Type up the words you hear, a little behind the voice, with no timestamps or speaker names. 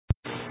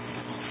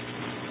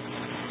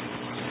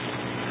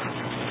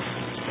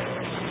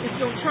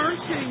you'll turn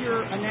to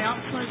your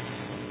announcements,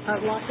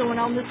 a lot going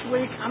on this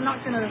week. I'm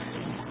not going to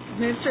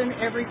mention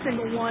every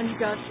single one. You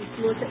guys just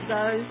look at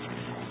those.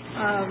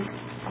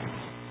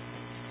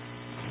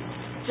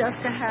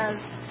 Jessica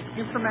has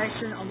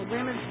information on the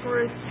women's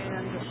group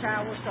and the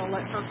shower, so I'll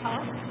let her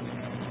talk.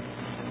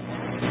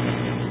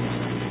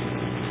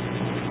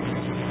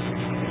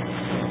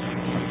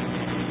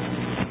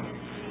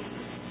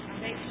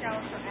 The baby shower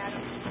for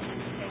Adam.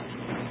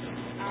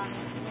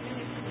 Women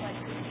need to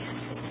like we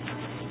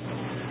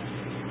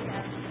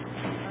have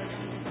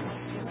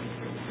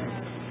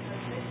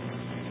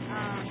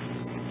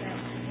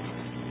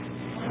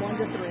 1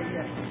 to 3,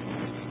 yes.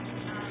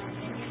 And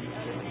the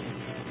other thing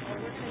is, we're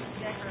going to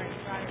decorate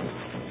Friday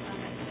night. We're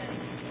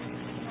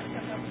going to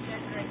come up and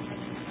decorate the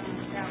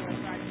shower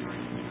Friday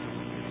night.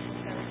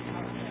 So it's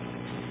holiday.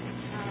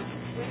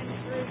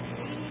 Women's group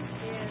meeting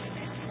is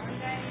next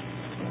Monday.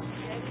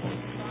 Katie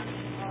and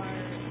Bonnie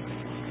are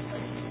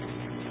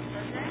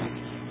program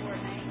for a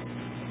name.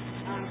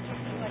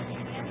 Like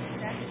you can,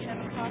 that's at 7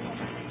 o'clock on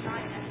Monday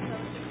night at the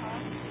fellowship hall.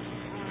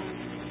 And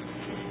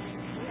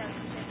we have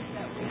some things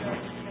that we are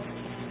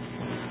discussing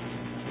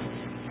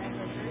as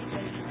a group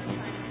and are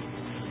trying to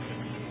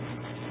continue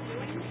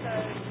doing. So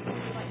if you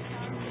would like to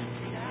come and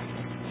do that,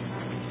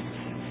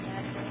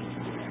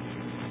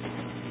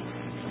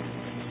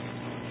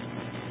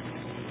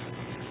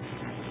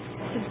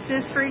 It's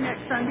history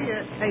next Sunday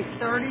at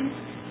 8:30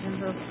 in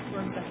the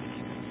room back.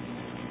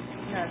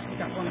 No, she's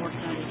got one more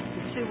Sunday.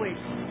 It's 2 weeks.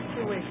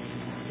 2 weeks.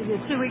 It's a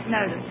 2-week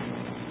notice.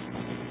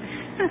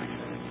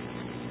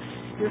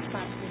 You're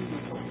fasting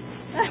people.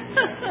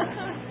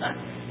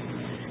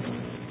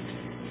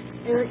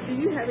 Eric, do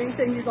you have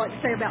anything you'd like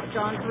to say about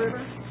Johns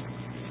River?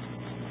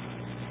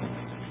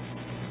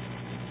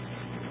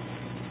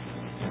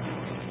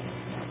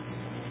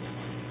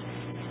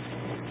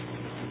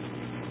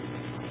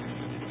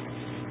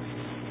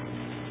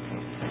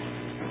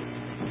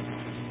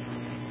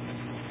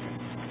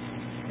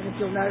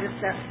 You'll notice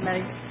that's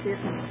May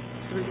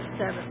 5th through the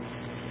 7th.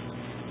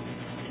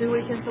 2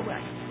 weekends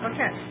away.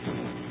 Okay.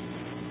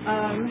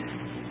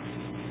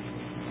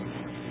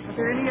 Are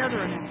there any other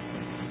announcements?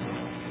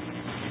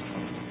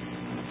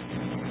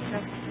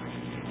 Okay.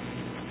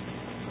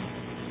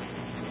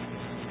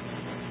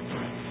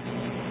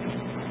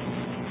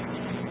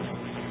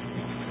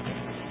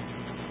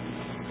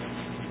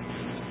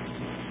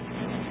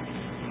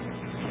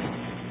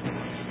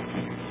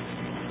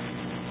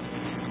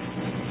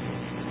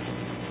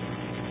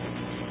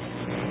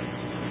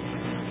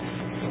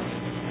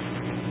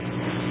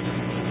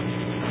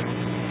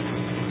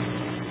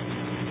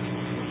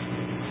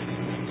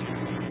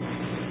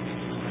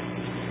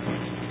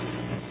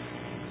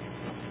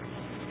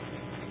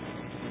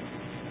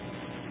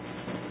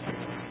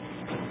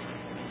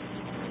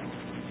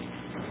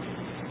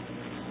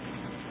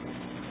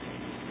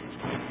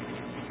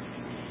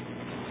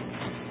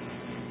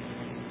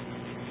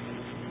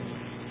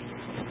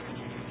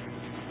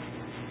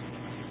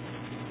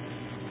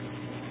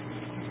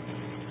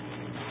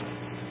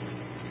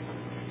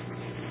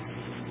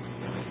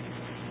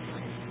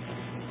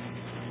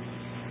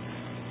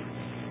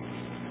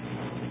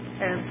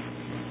 As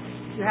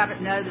you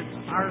haven't noticed,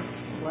 our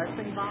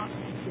blessing box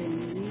is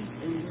being used,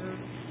 and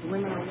the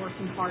women are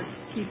working hard to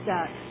keep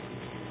that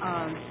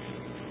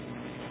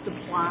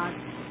supplied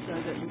so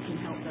that we can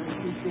help those.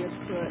 We did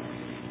put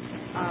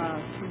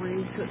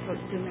 3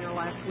 cookbooks in there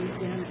last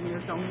weekend, and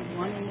there's only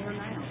 1 in there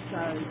now.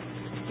 So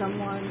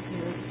someone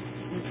is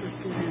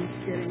interested in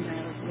getting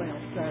that as well.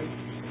 So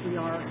we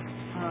are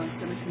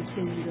going to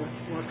continue to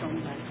work on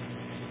that.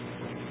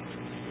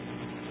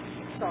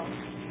 So.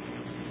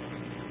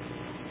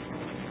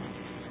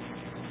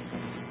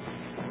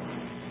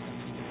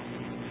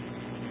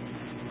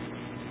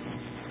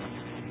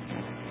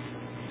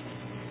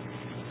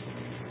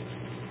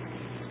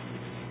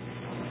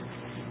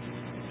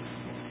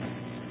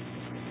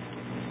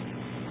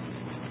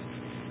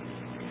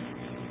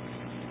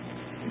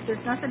 If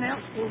there's nothing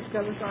else, we'll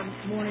go with our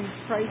morning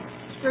praise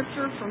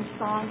scripture from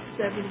Psalm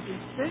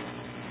 76.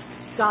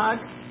 God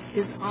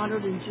is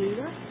honored in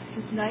Judah.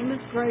 His name is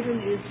great in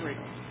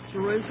Israel.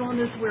 Jerusalem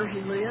is where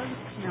he lives.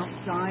 Mount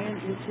Zion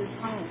is his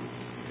home.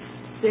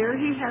 There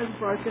he has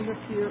broken the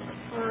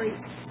fiery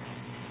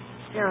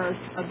arrows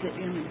of the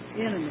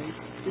enemy,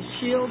 the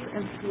shields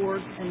and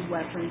swords and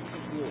weapons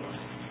of war.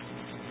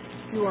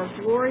 You are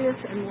glorious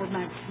and more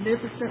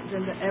magnificent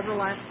than the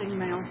everlasting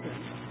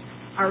mountains.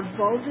 Our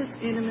boldest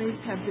enemies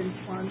have been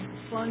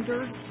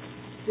plundered.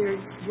 They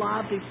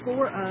lie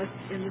before us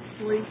in the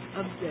sleep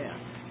of death.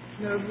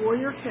 No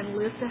warrior can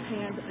lift a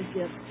hand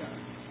against us.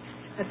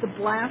 At the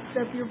blast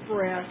of your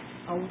breath,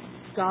 O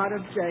God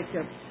of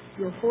Jacob,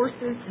 your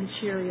horses and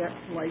chariots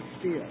lay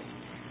still.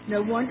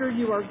 No wonder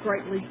you are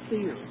greatly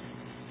feared.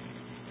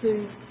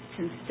 Who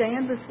can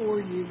stand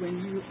before you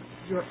when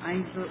your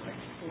anger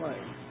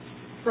explodes?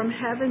 From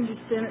heaven you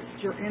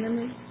sentenced your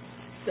enemies.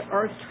 The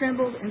earth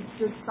trembled and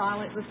stood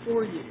silent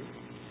before you.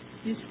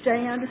 You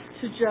stand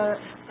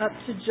up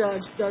to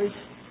judge those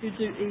who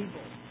do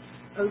evil.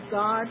 O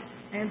God,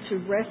 and to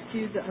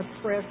rescue the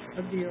oppressed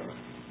of the earth.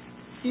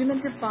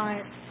 Human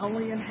defiance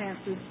only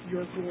enhances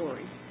your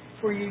glory,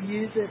 for you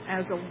use it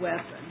as a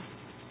weapon.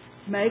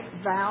 Make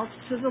vows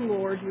to the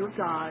Lord your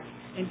God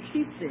and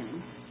keep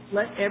them.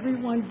 Let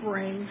everyone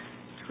bring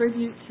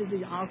tribute to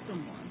the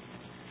Awesome One,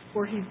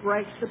 for he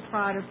breaks the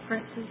pride of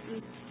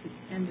princesses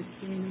and the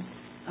kings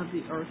of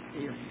the earth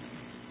fear him.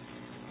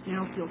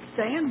 Now, if you'll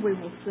stand, we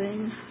will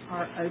sing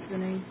our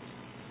opening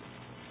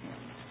hymn.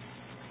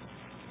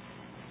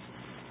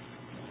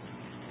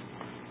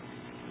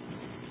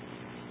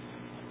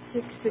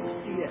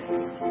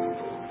 668.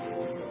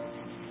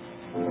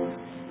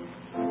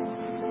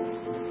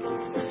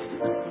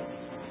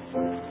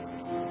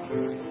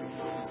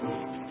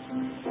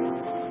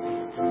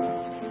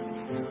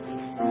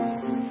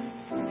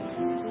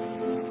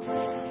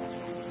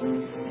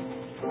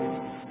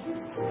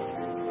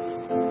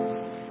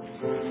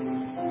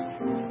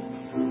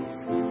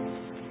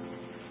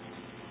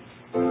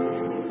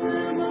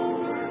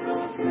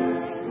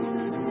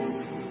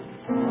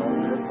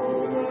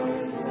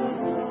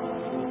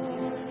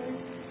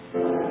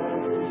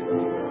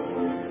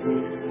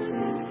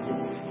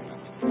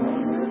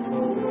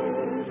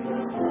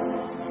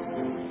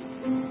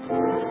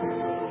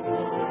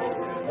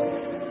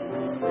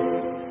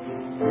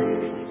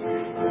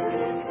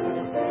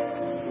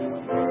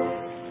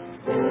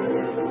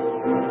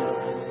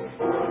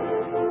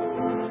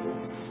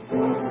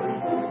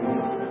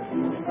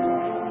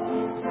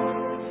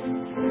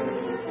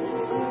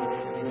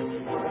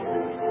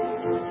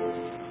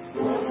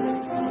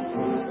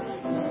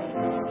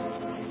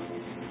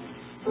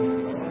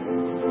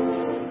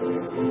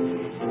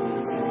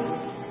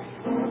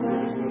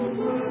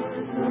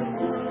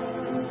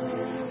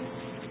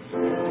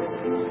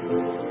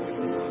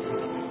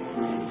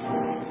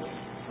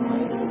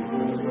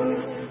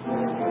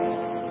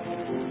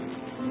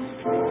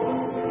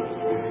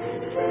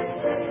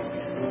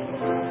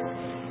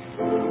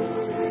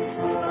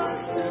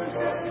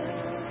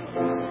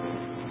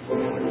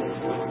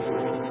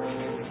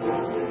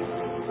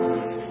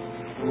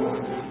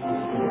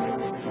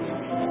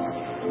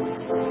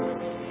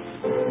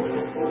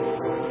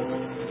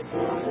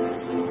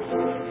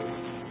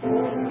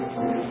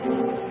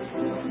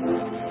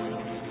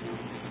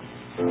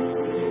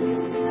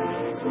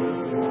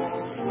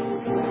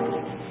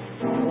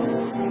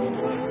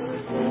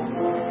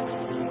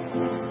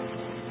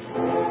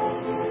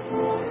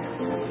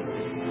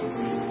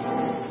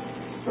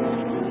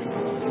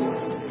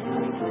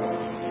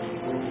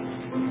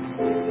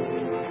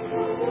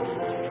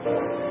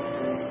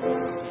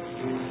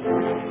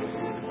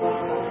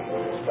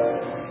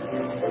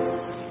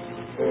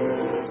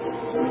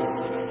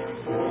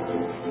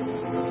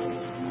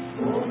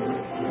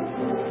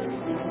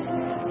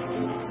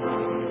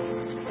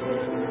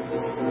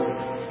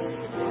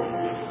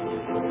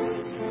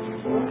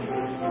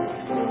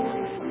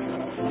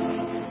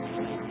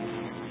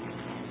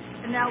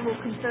 Now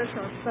we'll confess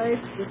our faith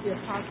with the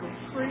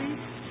Apostles' Creed.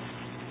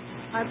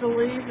 I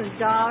believe in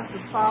God, the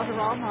Father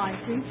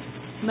Almighty,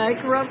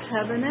 maker of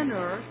heaven and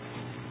earth,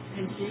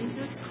 and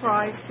Jesus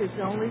Christ, his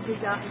only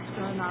begotten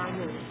Son, our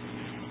Lord,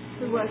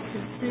 who was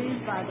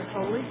conceived by the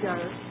Holy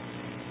Ghost,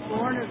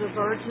 born of the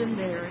Virgin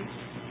Mary,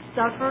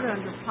 suffered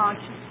under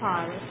Pontius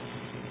Pilate,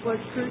 was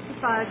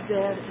crucified,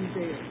 dead, and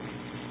buried.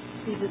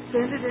 He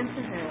descended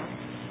into hell.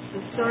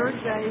 The third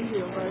day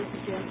he arose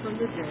again from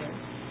the dead.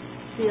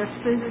 He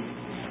ascended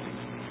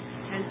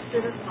and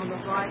sitteth on the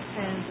right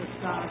hand of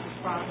God the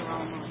Father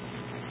Almighty.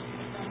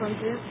 From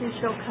thence he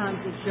shall come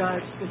to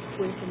judge the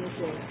quick and the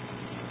dead.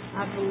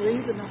 I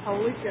believe in the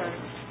Holy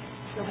Ghost,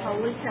 the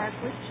Holy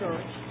Catholic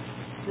Church,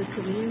 the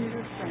communion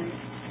of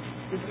saints,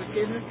 the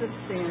forgiveness of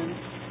sins,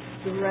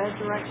 the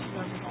resurrection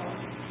of the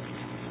body,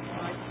 and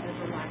life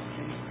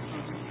everlasting.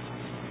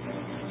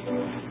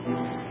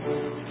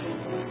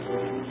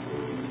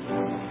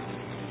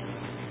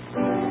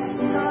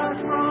 God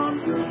from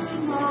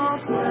whom all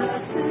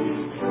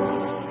blessings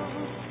flow,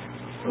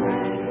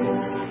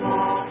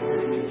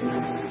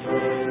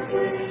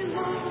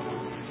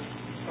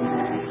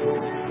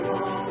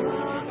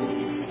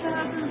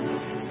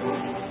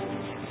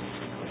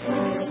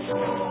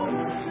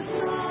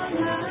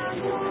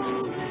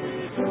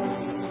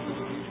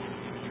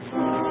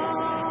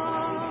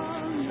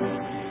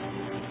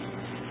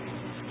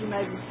 you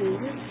may be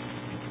seated.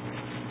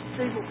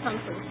 Steve will come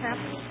for the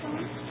capital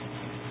song.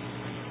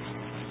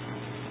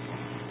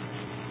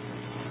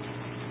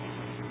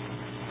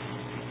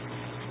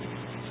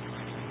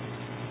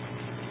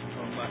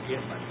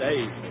 Get my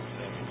days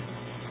mixed up.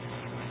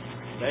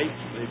 Dates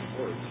are big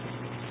words.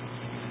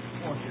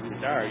 Once you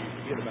retire, you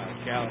forget about a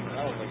calendar.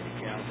 I don't think a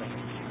calendar.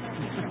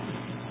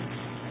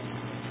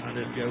 I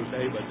just go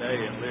day by day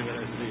and live it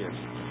as it is.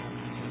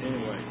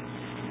 Anyway,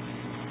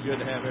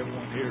 good to have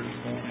everyone here this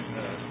morning.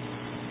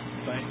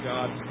 Thank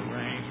God for the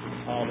rain, for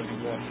the pollen that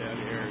washed out of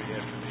the area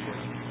yesterday.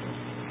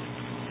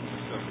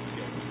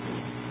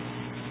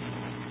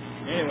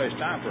 Anyway,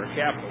 it's time for a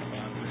capital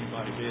fund. For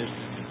anybody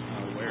visiting that's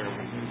not aware,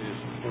 we do this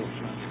before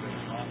Sunday.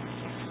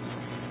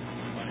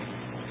 Money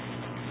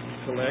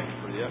collect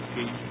for the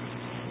upkeep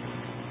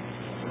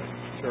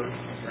church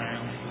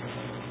ground.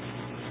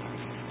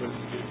 But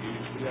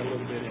we got a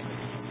little bit in it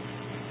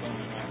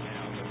going right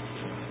now, but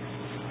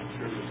I'm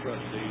sure the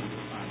trustees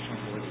will find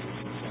some way to do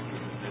something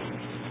to do.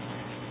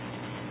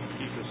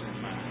 Keep us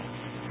in mind.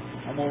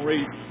 I'm going to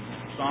read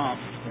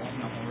Psalm 1.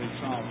 I'm going to read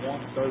Psalm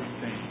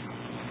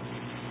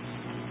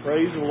 113.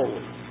 Praise the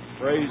Lord.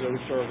 Praise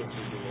those servants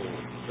of the Lord.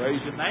 Praise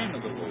the name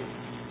of the Lord.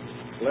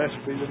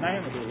 Blessed be the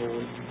name of the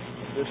Lord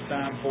from this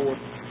time forth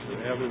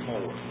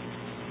forevermore.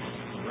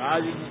 From the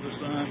rising of the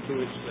sun to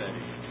its setting,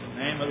 the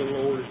name of the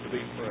Lord is to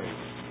be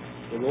praised.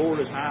 The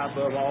Lord is high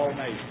above all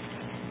nations,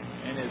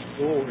 and His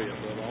glory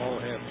above all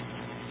heaven.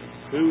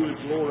 Who is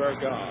Lord our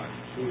God,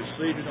 who is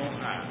seated on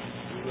high,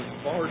 who looks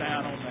far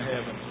down on the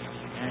heavens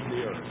and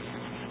the earth.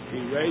 He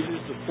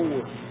raises the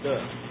poor from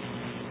dust,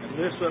 and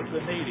lifts up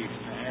the needy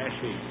from the ash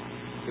heap,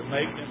 to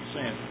make them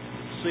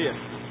sit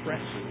with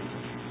princes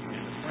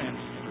and the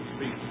prince of His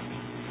people.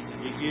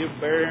 He gives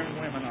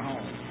barren women a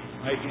home,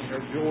 making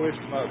her joyous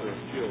mother of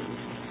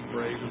children.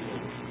 Praise the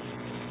Lord. The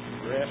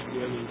grass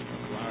withers and the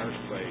flowers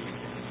fade, and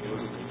the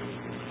word of the Lord is good.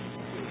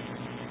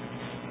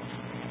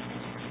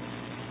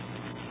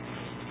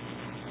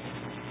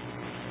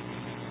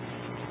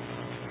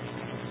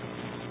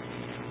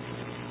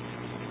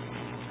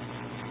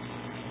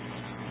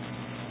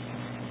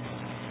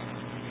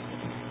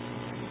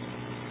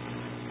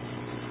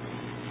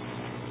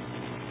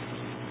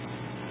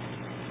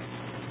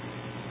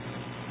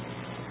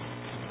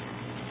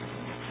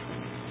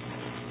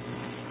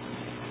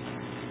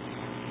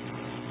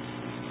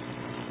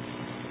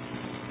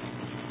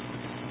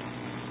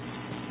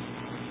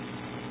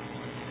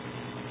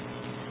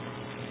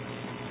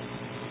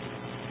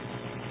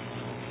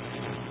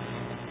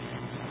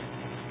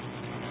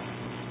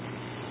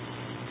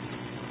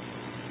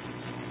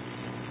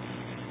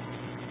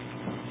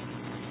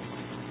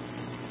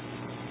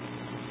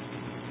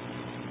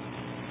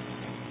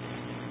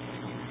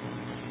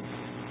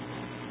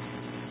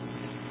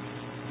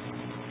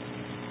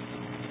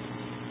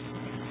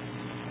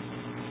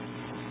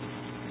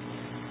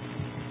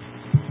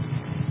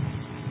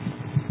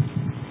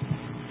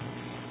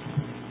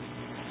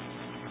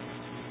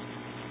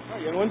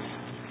 Young ones,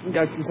 you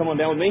guys can come on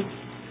down with me.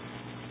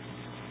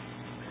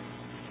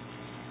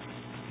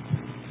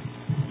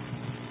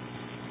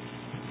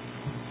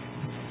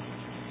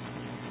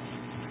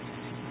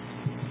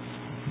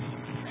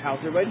 How's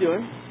everybody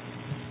doing?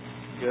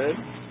 Good.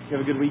 You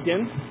have a good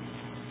weekend?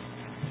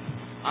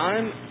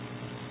 I'm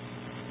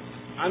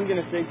going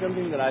to say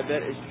something that I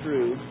bet is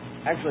true,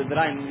 actually that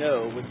I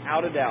know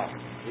without a doubt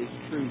is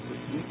true for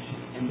each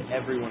and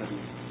every one of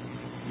you.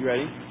 You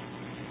ready?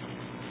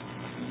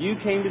 You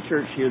came to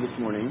church here this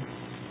morning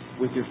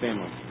with your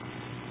family.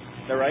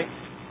 Is that right?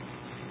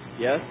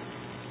 Yes?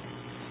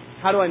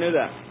 How do I know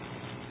that?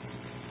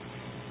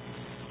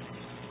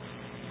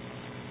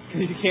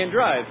 Because you can't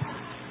drive.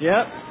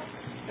 Yep.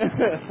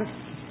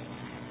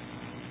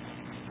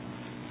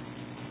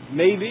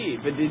 Maybe,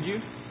 but did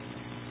you?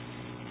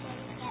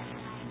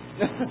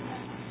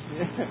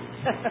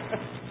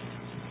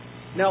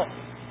 Now,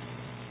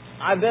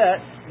 I bet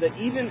that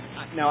even...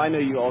 Now, I know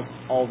you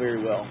all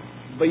very well.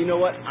 But you know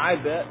what? I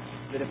bet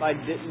that if I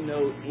didn't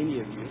know any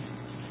of you,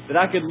 that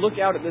I could look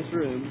out at this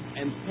room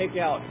and pick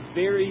out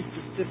very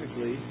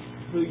specifically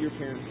who your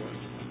parents were.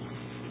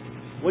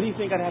 What do you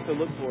think I'd have to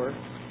look for?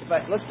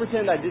 Let's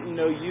pretend I didn't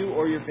know you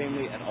or your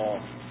family at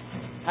all.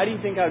 How do you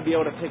think I'd be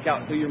able to pick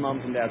out who your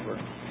moms and dads were?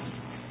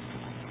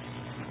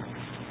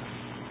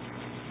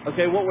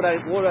 Okay, what would I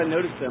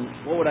notice them?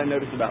 What would I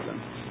notice about them?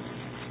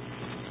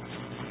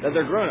 That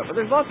they're grown up. But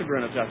there's lots of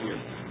grown ups out here.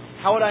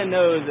 How would I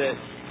know that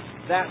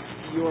that's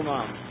your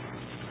mom?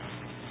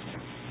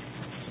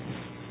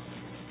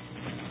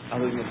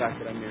 Other than the fact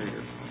that I married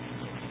her.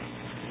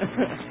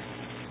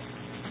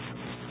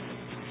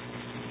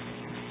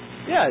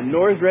 Yeah,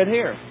 Nora's red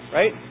hair,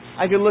 right?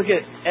 I could look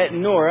at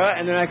Nora,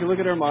 and then I could look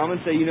at her mom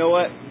and say, you know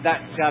what?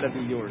 That's got to be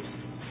yours.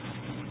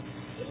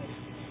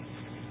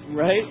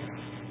 Right?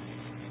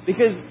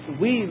 Because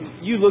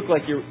you look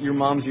like your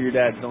moms or your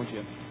dads, don't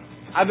you?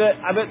 I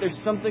bet there's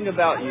something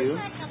about you.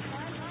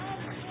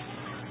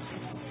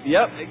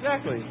 Yep,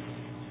 exactly.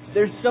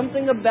 There's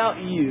something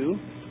about you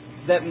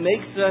that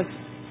makes us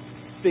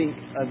think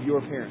of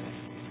your parents.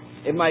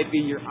 It might be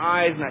your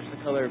eyes match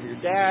the color of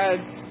your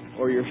dad's,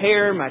 or your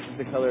hair matches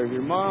the color of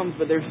your mom's,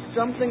 but there's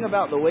something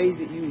about the ways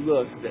that you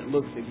look that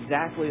looks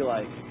exactly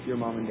like your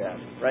mom and dad,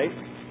 right?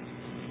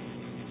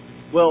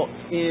 Well,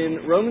 in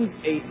Romans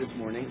 8 this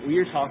morning, we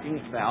are talking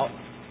about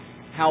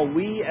how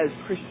we as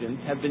Christians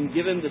have been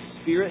given the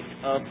spirit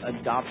of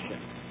adoption.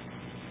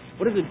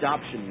 What does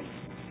adoption mean?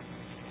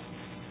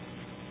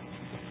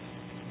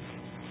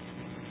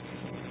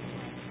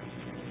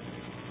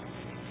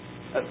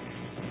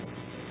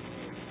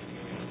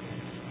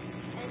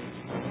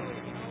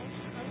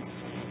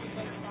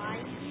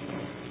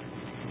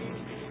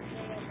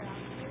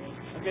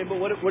 Okay, but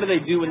what do they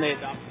do when they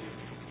adopt you?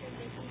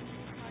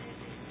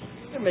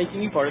 They're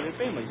making you part of their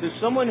family. So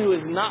someone who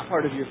is not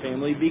part of your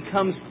family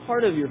becomes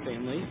part of your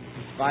family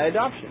by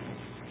adoption.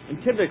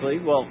 And typically,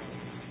 well,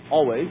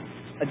 always,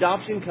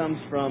 Adoption comes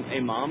from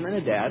a mom and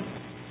a dad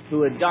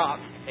who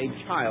adopt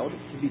a child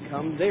to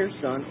become their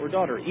son or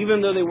daughter,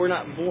 even though they were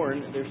not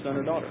born their son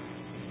or daughter.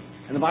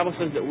 And the Bible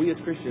says that we as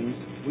Christians,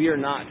 we are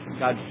not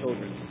God's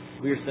children.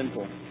 We are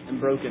sinful and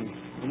broken,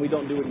 and we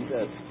don't do what He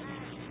says.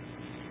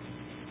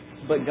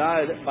 But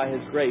God, by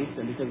His grace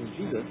and because of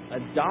Jesus,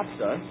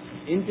 adopts us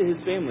into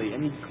His family,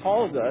 and He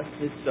calls us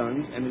His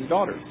sons and His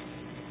daughters.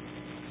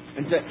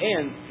 And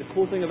the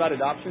cool thing about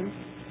adoption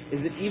is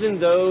that even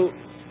though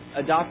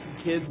adopted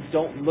kids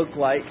don't look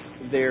like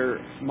their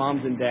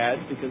moms and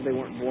dads because they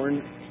weren't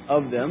born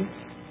of them,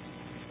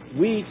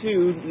 we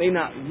too may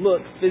not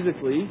look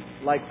physically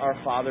like our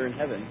Father in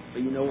heaven.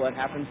 But you know what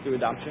happens through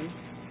adoption?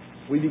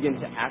 We begin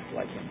to act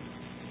like Him.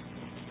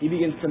 He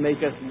begins to make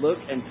us look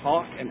and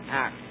talk and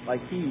act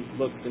like He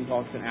looks and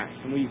talks and acts.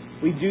 And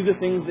we do the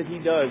things that He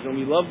does, and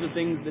we love the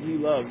things that He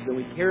loves, and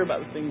we care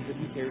about the things that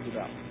He cares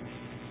about.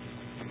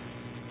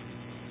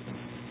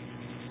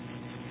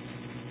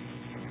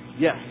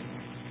 Yes,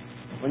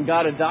 when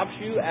God adopts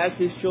you as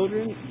His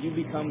children, you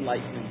become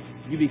like Him.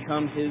 You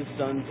become His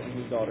sons and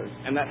His daughters.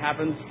 And that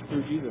happens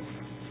through Jesus.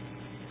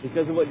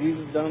 Because of what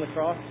Jesus has done on the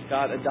cross,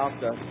 God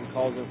adopts us and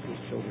calls us His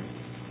children.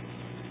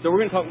 So we're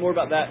going to talk more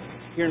about that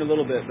here in a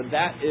little bit, but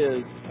that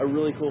is a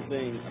really cool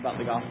thing about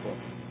the gospel,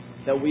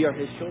 that we are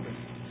His children.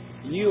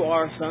 You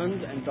are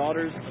sons and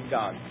daughters of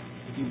God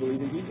if you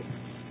believe in Jesus.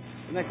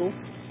 Isn't that cool?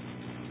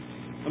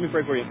 Let me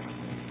pray for you.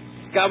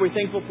 God, we're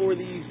thankful for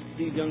these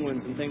young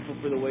ones and thankful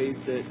for the ways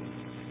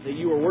that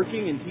you are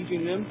working and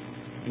teaching them.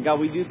 And God,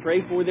 we do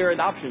pray for their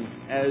adoption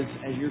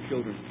as your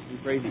children. We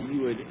pray that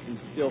you would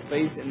instill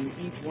faith in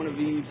each one of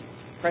these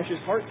precious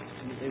hearts,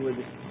 and that they would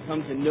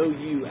come to know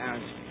you as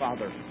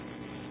Father,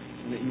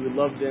 and that you would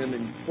love them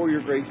and pour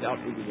your grace out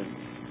over them.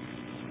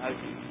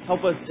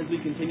 Help us as we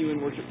continue in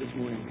worship this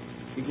morning.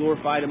 Be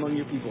glorified among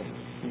your people.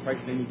 In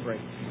Christ's name we pray.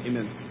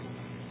 Amen.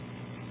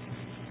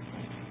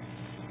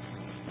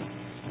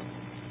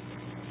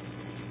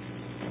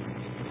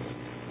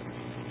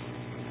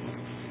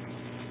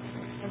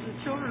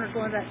 Children are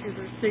going back to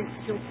their seats.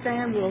 You'll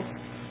stand. We'll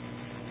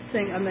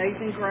sing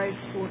Amazing Grace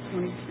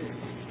 422.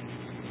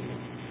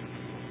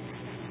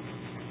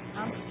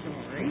 I'm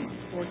sorry,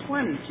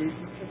 420.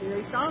 Jesus the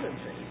very thought of it.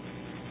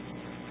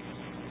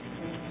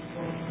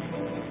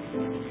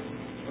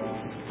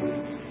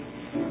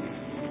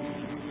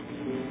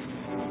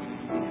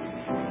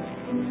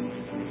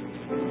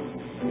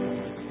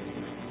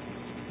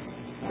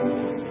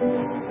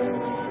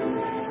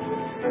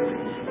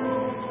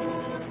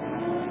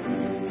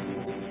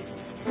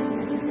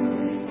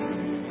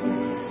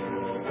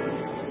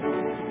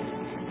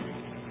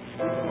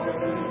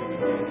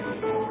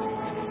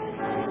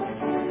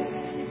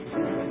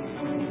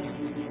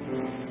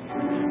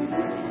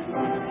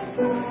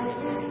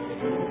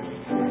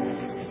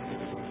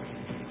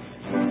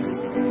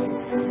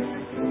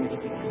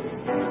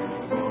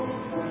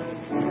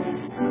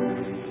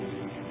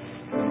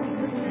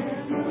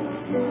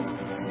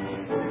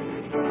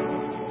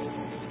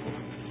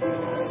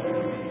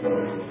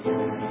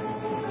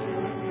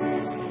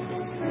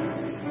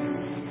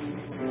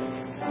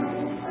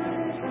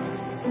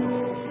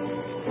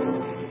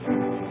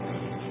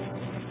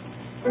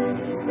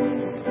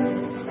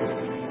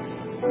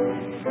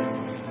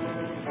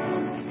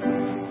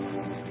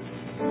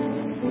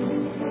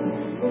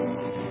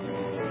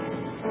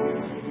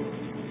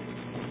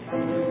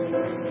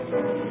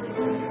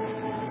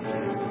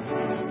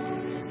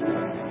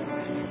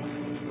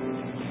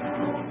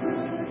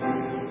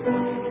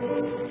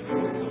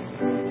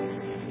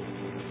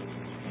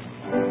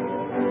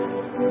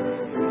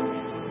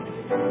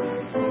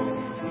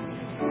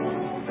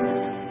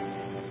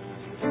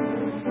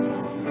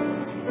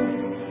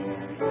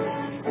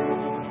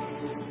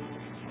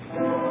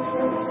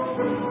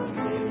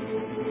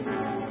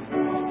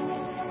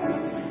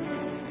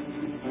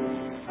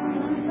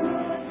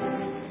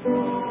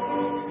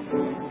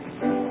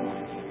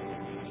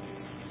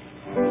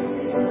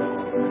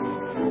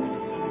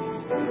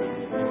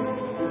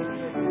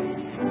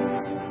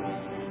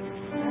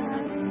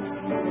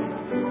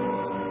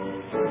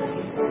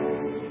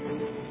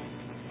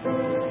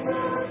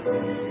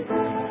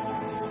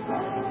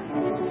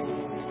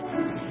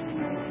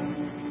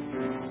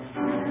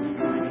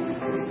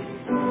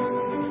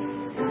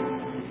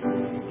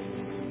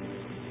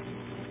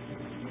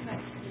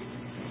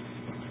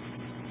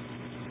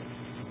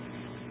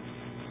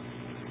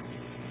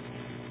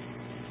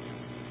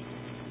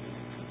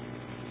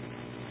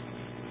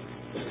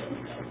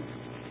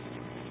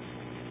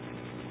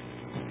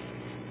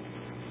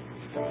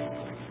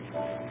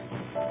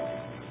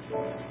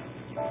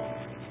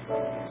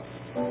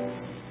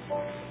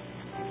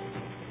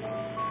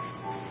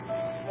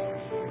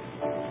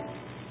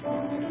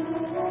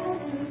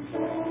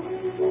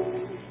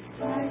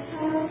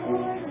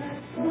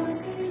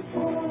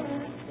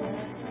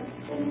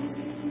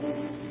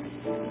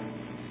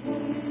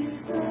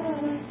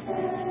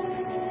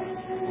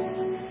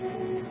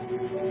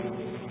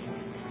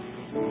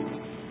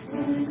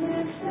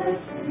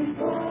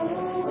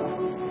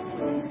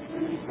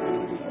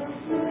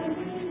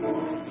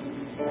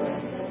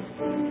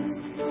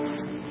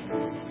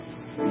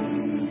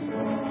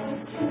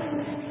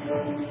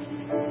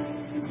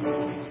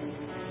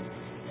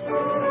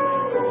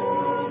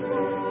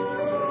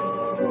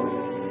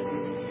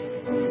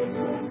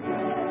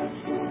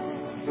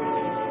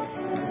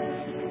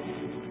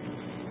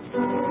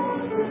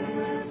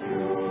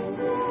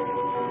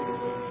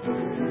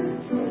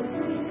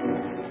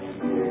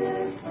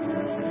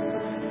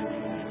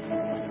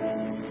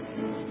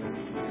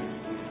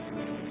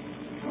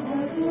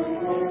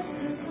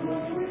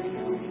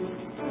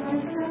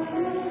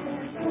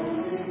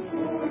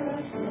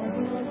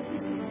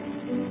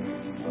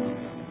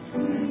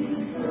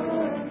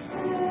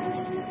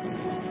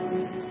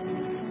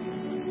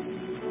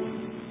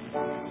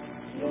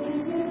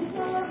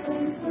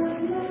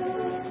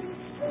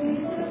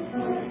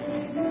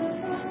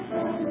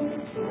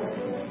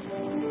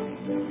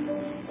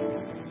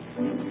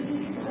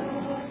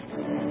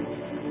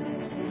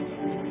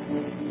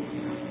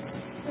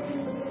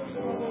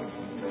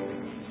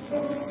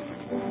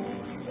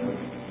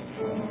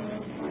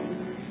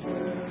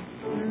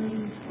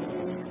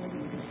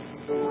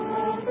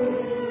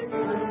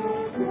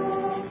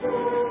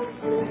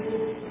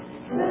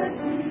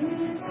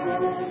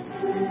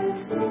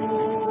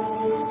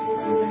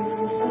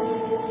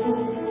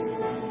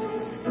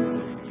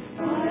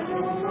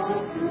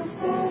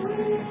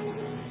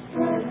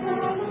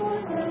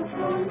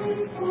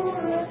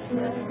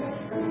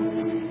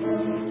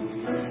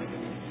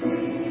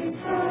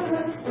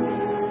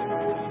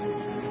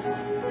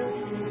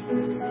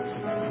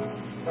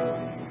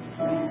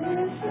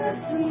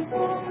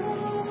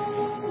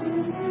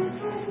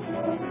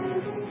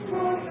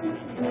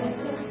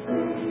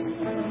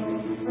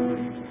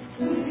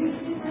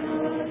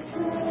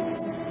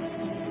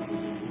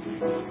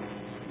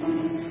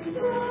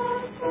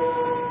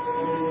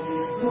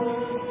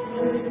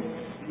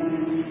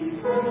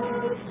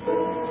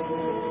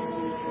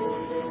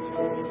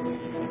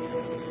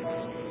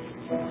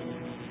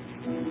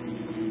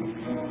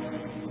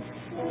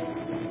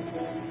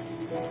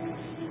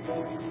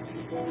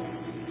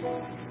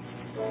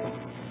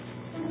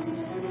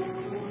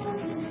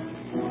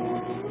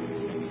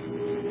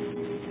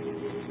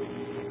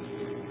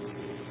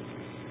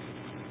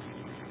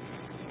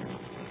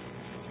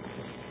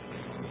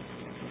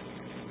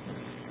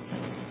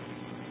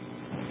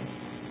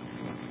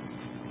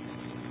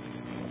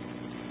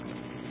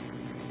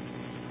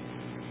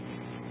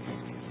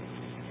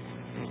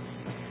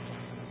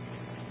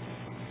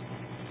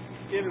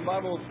 you have your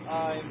Bibles,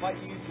 I invite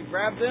you to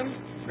grab them.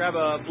 Grab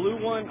a blue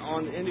one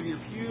on the end of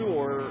your pew,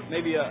 or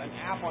maybe an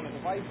app on a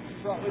device you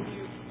brought with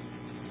you.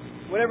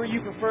 Whatever you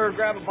prefer,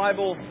 grab a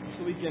Bible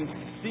so we can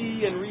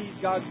see and read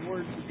God's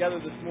Word together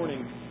this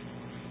morning.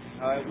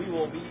 We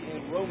will be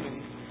in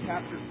Romans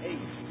chapter 8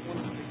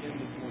 once again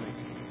this morning.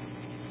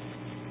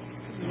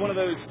 This is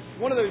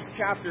one of those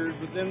chapters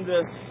within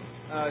this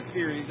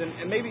series,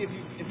 and maybe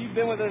if you've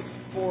been with us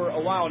for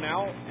a while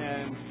now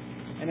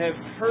and have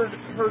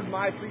heard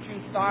my preaching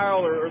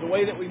style or the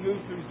way that we move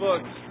through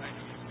books,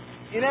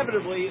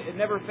 inevitably it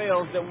never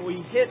fails that when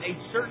we hit a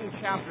certain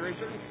chapter, a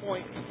certain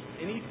point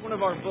in each one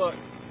of our books,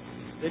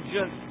 that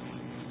just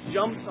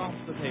jumps off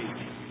the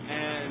page,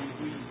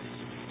 and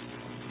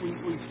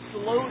we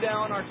slow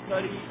down our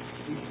study,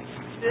 we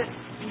sit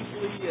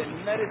deeply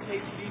and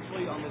meditate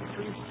deeply on the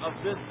truth of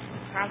this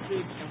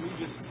passage, and we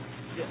just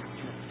sit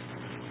in it.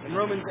 In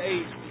Romans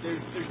 8,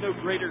 there's no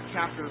greater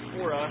chapter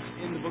for us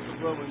in the book of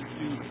Romans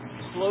to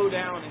slow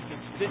down and to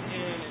sit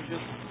in and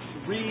just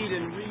read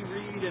and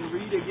reread and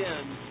read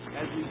again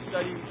as we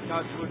study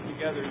God's Word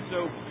together.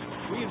 So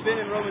we have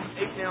been in Romans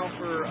 8 now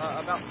for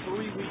about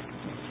 3 weeks.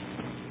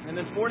 And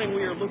this morning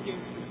we are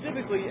looking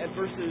specifically at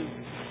verses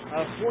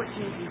 14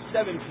 through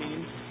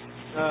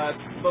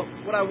 17. But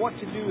what I want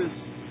to do is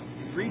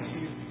read to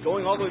you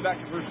going all the way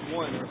back to verse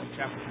 1 of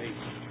chapter 8.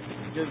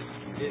 Because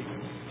it's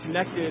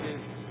connected,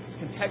 it's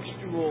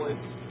contextual,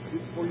 it's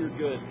for your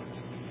good.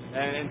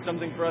 And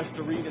something for us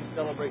to read and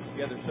celebrate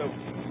together. So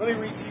let me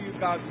read to you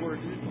God's Word.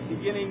 This is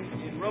beginning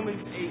in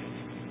Romans 8,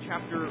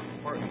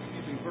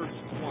 verse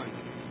 1.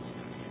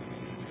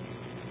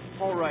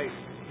 Paul writes,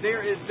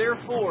 "There is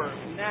therefore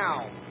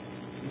now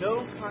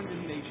no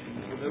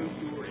condemnation for those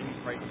who are in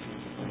Christ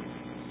Jesus.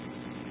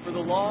 For the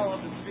law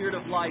of the Spirit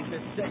of life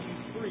has set you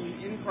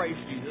free in Christ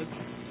Jesus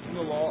from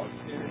the law of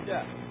sin and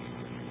death.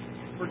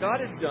 For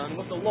God has done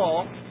what the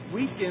law,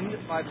 weakened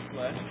by the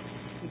flesh,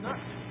 could not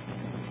do.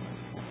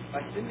 By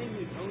sending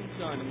His own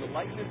Son in the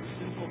likeness of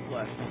sinful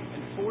flesh,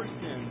 and for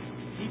sin,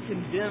 He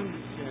condemned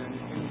sin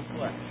in the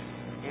flesh,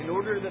 in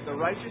order that the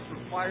righteous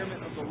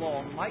requirement of the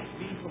law might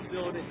be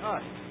fulfilled in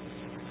us,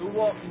 who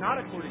walk not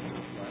according to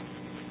the flesh,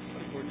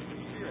 but according to the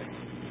Spirit.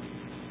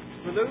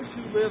 For those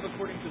who live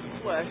according to the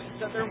flesh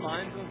set their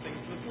minds on the things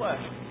of the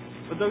flesh,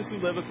 but those who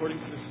live according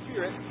to the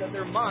Spirit set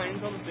their minds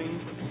on the things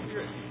of the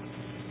Spirit.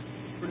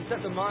 For to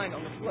set the mind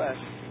on the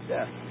flesh is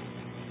death,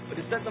 but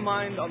to set the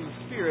mind on the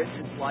Spirit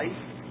is life.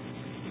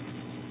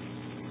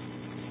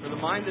 For the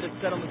mind that is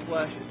set on the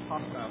flesh is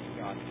hostile to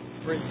God,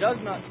 for it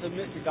does not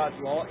submit to God's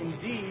law.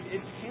 Indeed,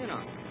 it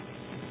cannot.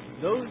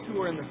 Those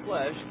who are in the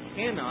flesh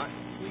cannot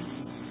please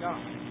God.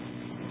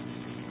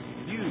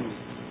 You,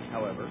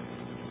 however,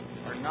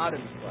 are not in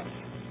the flesh,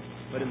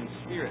 but in the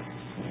Spirit,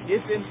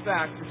 if in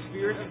fact the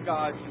Spirit of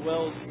God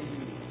dwells in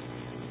you.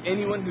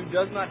 Anyone who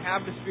does not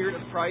have the Spirit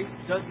of Christ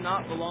does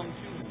not belong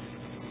to Him.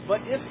 But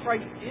if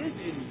Christ is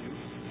in you,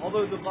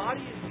 although the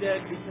body is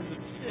dead because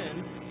of sin,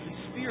 the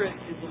Spirit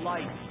is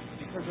life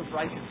because of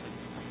righteousness.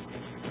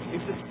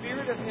 If the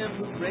Spirit of Him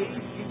who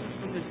raised Jesus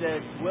from the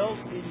dead dwells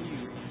in you,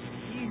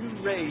 He who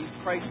raised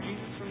Christ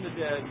Jesus from the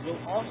dead will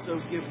also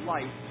give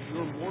life to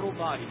your mortal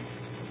body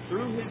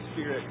through His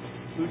Spirit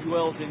who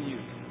dwells in you.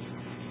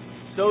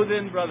 So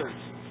then, brothers,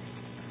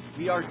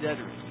 we are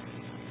debtors,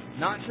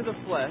 not to the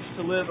flesh,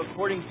 to live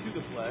according to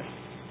the flesh.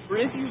 For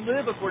if you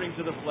live according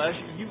to the flesh,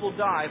 you will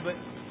die. But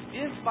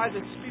if by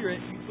the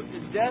Spirit you put to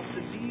death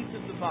the deeds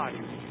of the body,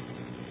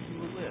 you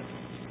will live.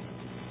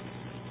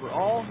 For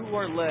all who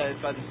are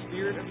led by the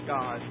Spirit of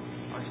God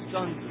are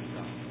sons of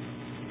God.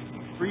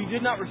 For you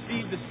did not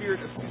receive the spirit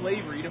of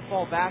slavery to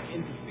fall back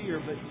into fear,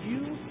 but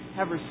you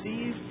have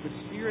received the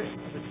Spirit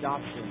of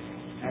adoption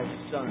as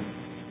sons,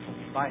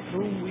 by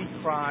whom we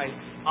cry,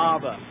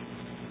 Abba,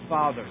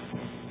 Father.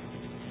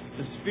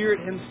 The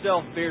Spirit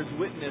Himself bears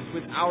witness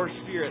with our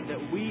spirit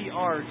that we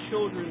are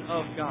children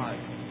of God.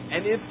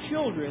 And if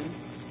children,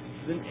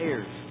 then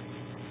heirs,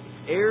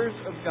 heirs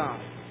of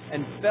God,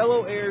 and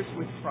fellow heirs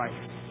with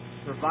Christ,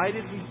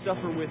 provided we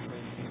suffer with Him,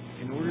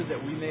 in order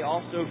that we may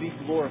also be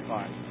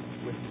glorified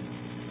with Him.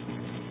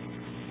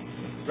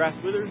 Grass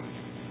withers,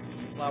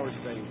 and flowers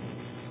fade,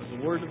 but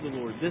the word of the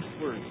Lord, this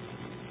word,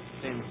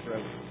 stands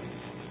forever.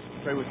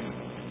 Pray with me.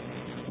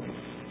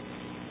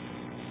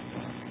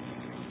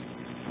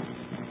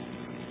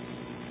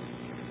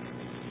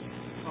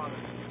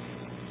 Father,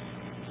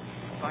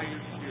 by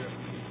your Spirit,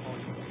 we call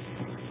you.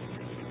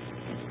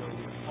 So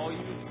we call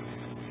you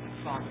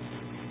Father.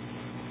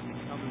 We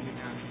come and we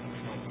ask you to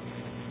help us.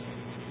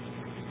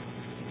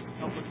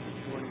 Help us this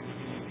morning as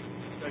we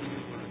study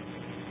your word.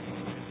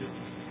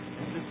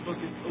 As this book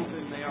is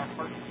open, may our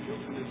hearts be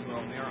open as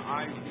well. May our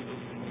eyes be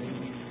open. May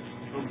we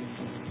open.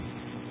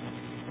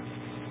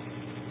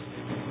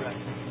 May we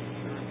rest.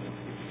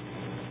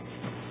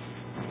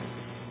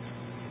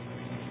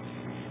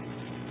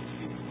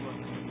 Speak to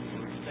us,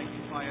 Lord.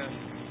 Sanctify us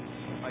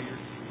by your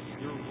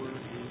word.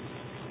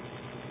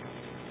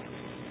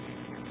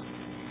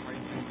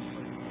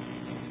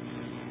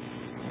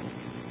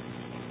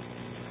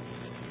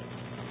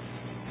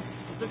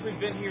 since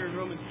we've been here in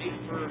Romans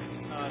 8 for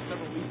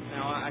several weeks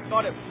now, I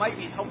thought it might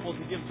be helpful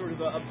to give sort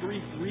of a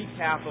brief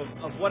recap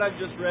of what I've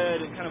just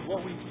read and kind of what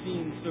we've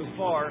seen so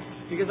far,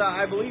 because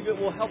I believe it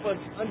will help us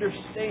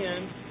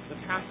understand the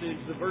passage,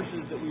 the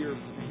verses that we are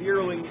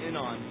zeroing in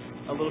on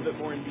a little bit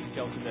more in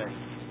detail today.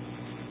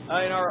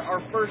 In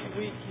our first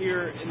week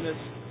here in this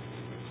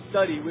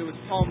study, it was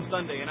Palm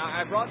Sunday, and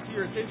I brought to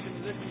your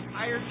attention this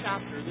entire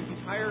chapter, this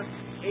entire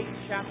 8th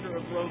chapter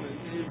of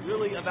Romans is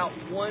really about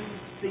one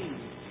theme,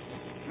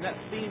 and that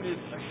theme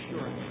is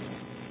assurance.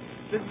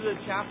 This is a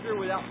chapter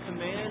without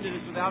command, it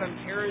is without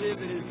imperative,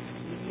 it is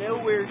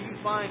nowhere do you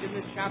find in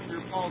this chapter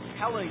Paul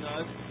telling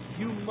us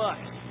you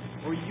must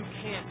or you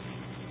can't.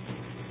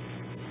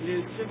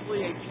 It is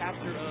simply a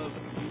chapter of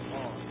you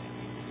are.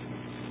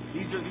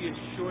 These are the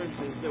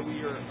assurances that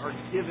we are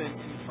given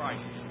in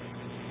Christ.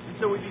 And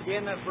so we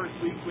began that first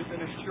week with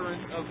an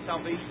assurance of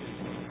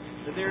salvation.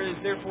 That there is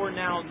therefore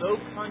now no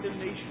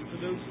condemnation for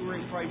those who are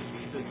in Christ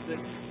Jesus.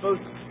 That both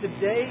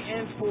today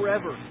and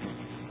forever,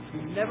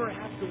 you never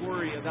have to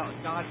worry about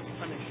God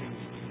punishing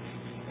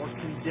or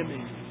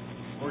condemning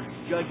or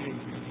judging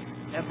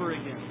ever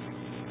again.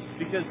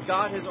 Because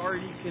God has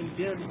already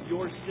condemned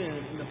your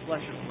sin in the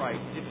flesh of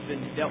Christ. It's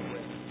been dealt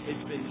with.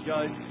 It's been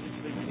judged. It's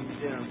been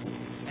condemned.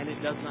 And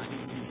it does not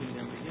need to be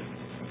condemned again.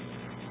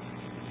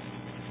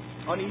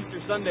 On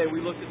Easter Sunday, we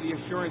looked at the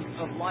assurance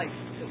of life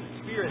that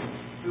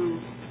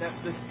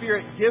the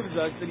Spirit gives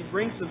us, that He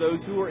brings to those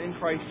who are in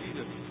Christ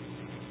Jesus.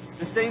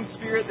 The same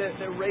Spirit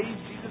that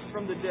raised Jesus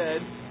from the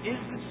dead is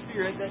the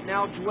Spirit that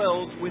now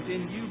dwells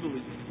within you,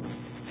 believers.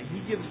 And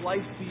He gives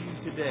life to you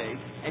today,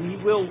 and He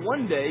will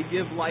one day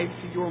give life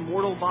to your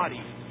mortal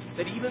body.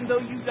 That even though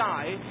you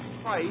die,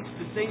 Christ,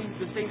 the same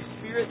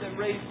Spirit that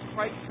raised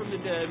Christ from the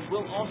dead,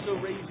 will also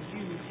raise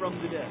you from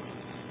the dead.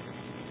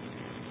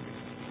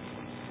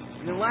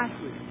 And then last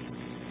week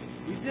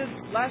we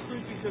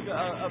took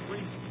a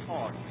brief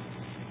pause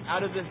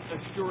out of this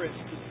assurance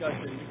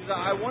discussion because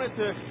I wanted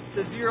to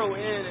zero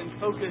in and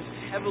focus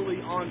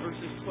heavily on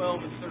verses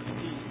 12 and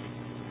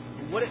 13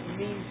 and what it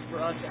means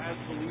for us as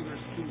believers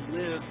to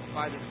live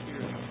by the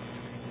Spirit.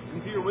 And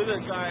if you're with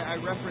us,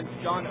 I referenced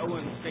John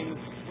Owen's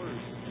famous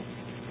words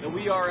that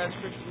we are as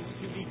Christians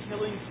to be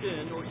killing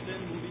sin, or sin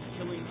will be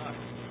killing us.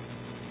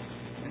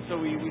 And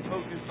so we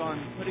focused on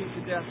putting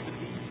to death the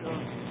deeds of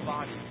the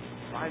body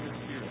by the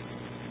Spirit.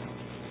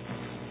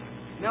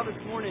 Now this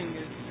morning,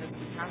 as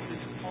the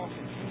passage of Paul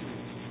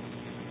continues,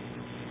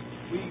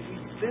 we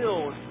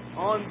build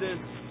on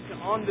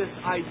this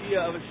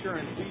idea of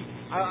assurance.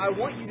 I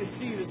want you to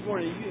see this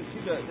morning, you can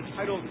see the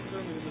title of the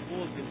sermon in the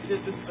bulletin. It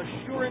is this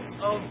assurance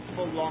of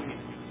belonging.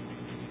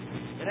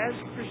 That as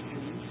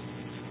Christians,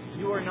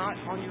 you are not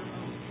on your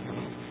own.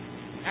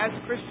 As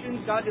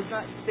Christians, God does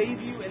not save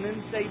you and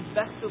then say,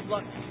 best of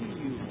luck to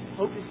you.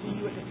 Hope to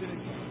see you at the finish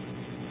line.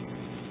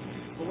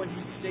 But when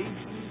He saves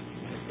you,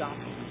 He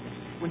adopts you.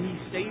 When He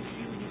saves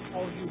you, He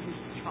calls you His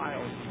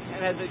child.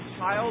 And as a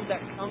child,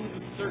 that comes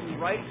with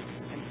certain rights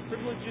and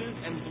privileges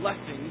and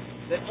blessings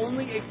that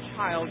only a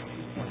child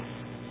can claim.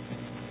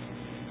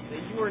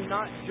 That you are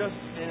not just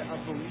a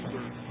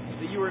believer.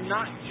 That you are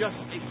not just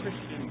a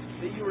Christian.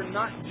 That you are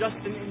not just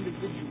an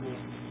individual.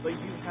 But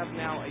you have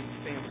now a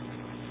family.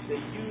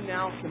 That you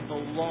now can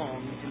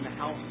belong in the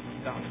house of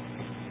God.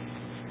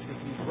 Because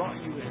He brought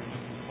you in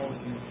and called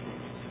you in.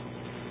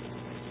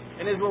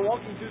 And as we're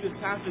walking through this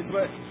passage,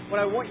 what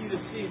I want you to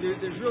see,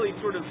 there's really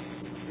sort of,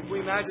 if we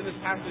imagine this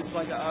passage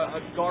like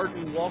a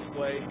garden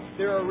walkway,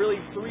 there are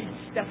really 3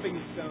 stepping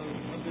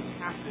stones of this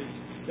passage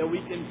that we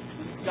can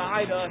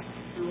guide us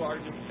through our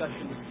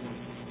discussion this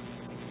morning.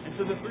 And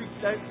so the 3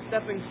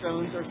 stepping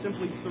stones are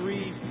simply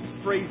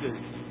 3 phrases.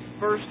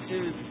 First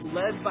is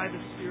led by the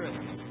Spirit.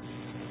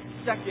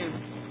 Second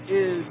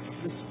is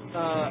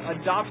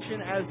adoption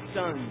as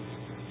sons.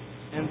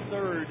 And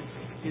third,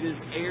 it is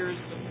heirs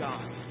of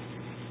God.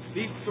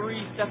 These 3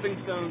 stepping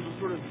stones will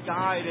sort of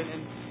guide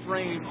and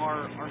frame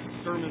our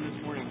sermon this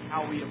morning,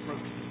 how we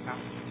approach this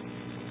passage.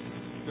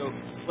 So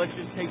let's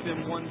just take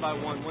them one by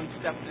one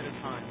step at a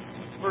time.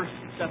 First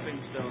stepping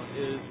stone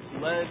is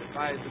led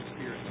by the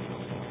Spirit.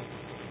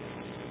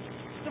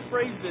 It's a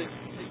phrase that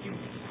you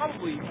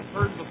probably have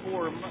heard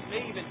before,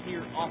 may even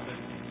hear often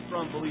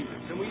from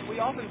believers. And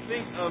we often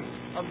think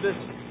of this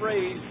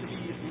phrase to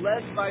be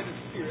led by the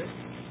Spirit.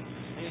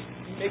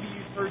 And maybe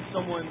you've heard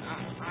someone,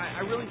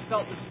 I really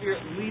felt the Spirit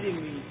leading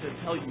me to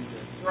tell you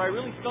this. Or I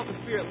really felt the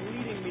Spirit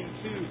leading me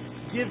to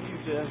give you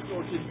this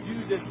or to do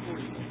this for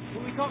you.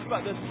 When we talk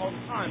about this all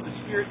the time, the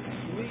Spirit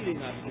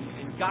leading us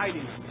and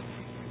guiding us.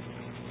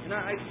 And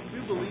I do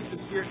believe the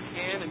Spirit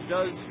can and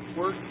does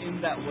work in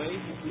that way.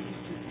 He leads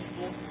to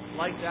people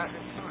like that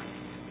at times.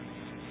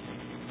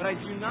 But I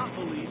do not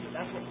believe that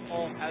that's what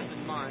Paul has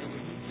in mind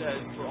when he says,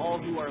 for all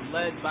who are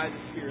led by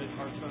the Spirit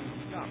are sons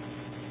of God.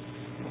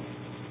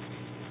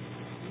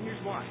 And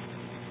here's why.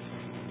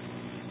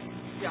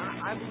 Yeah,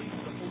 I believe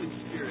that the Holy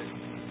Spirit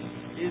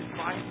is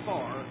by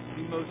far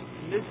the most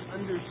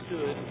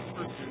misunderstood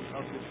person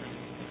of the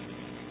Trinity.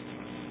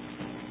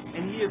 And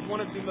and he is one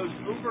of the most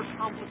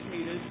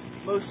overcomplicated,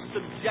 most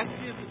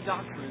subjective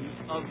doctrines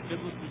of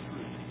biblical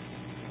truth.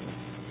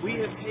 We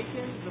have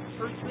taken the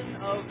person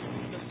of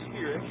the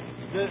Spirit,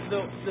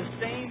 the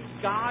same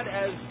God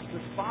as the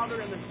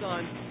Father and the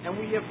Son, and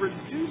we have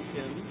reduced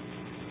him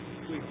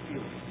to a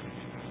feeling.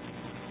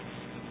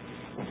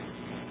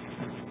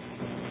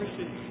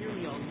 Christian, hear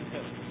me on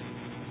this.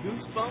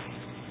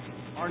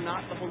 Goosebumps are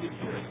not the Holy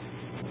Spirit.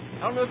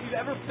 I don't know if you've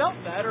ever felt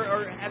that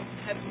or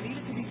have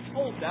needed to be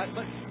told that,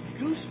 but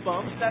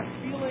goosebumps, that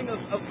feeling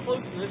of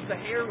closeness, the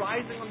hair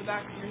rising on the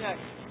back of your neck,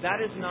 that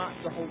is not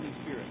the Holy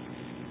Spirit.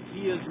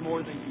 He is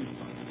more than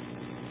goosebumps.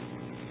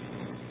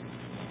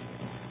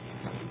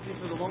 You see,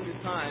 for the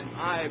longest time,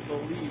 I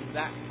believed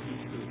that to be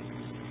true.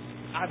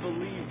 I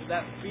believed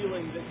that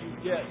feeling that you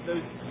get,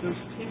 those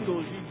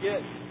tingles you get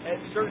at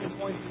certain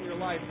points in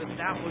your life,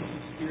 that was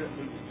the Spirit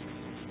moving.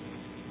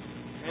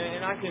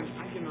 And I can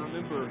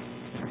remember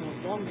for the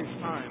longest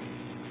time,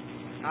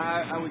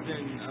 I was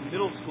in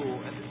middle school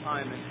at the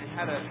time and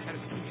had a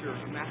teacher,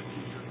 a math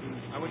teacher, who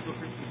I went to a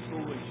Christian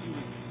school, and she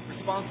was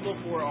responsible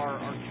for our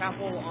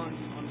chapel on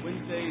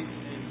Wednesdays,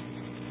 and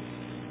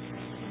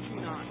she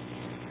not.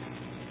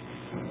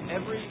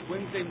 Every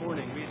Wednesday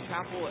morning, we had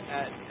chapel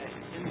at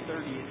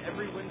 10:30, and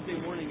every Wednesday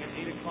morning at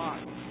 8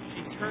 o'clock,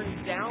 she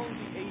turned down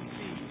the AC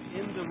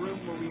in the room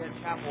where we had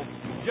chapel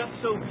just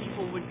so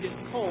people would get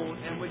cold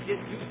and would get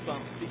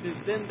goosebumps, because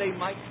then they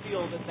might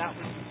feel that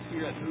was the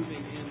Spirit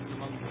moving in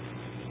among them.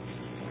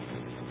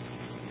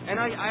 And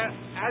I,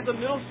 as a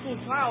middle school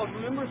child,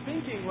 remember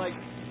thinking, like,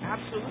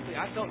 absolutely,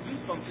 I felt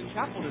goosebumps in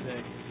chapel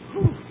today.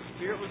 Whew, the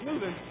Spirit was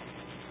moving.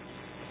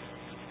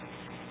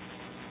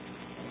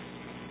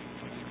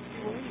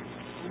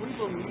 When we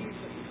believe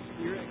that the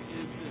Spirit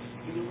is this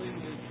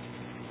feeling, this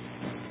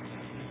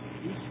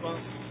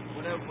goosebumps,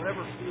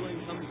 whatever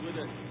feeling comes with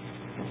it,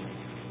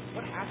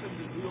 what happens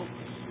is we will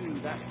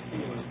pursue that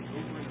feeling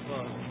over and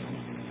above.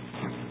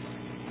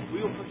 We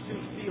will pursue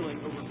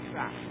feeling over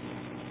fact.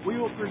 We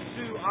will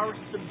pursue our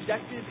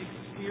subjective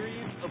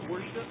experience of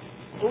worship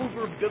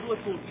over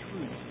biblical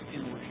truth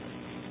in worship.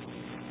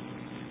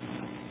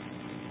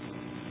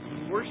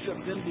 Worship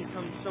then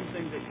becomes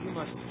something that you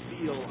must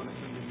feel on a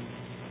Sunday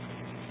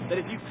morning. That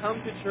if you come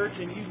to church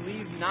and you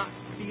leave not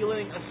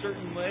feeling a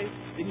certain way,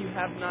 then you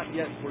have not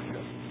yet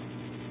worshiped.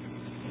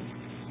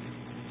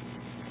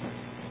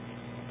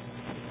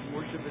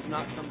 Worship is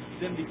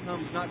then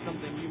becomes not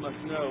something you must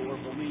know or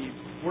believe.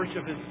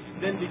 Worship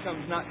then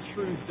becomes not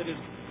truth that is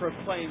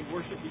proclaimed.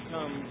 Worship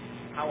becomes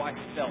how I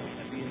felt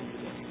at the end of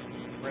the day,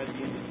 or at the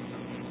end of the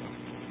Sunday.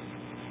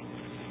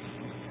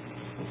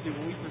 See,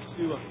 when we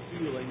pursue a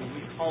feeling and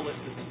we call it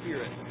the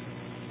Spirit,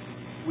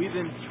 we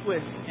then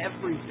twist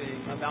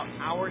everything about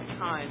our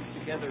time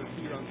together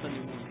here on Sunday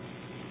morning.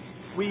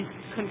 We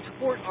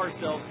contort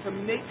ourselves to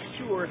make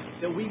sure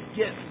that we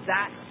get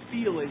that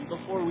feeling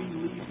before we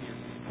leave here.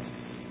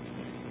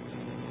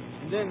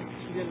 Then,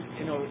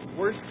 in a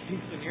worst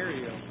case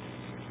scenario,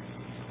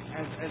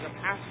 as a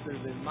pastor,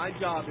 then my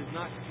job is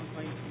not to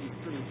proclaim to you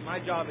truth. My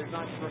job is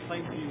not to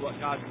proclaim to you what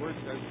God's Word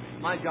says.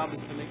 My job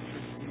is to make sure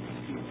that you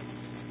feel.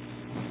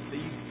 That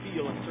you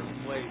feel a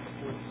certain way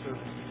before the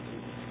service.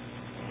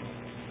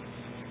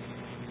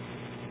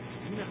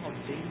 You know how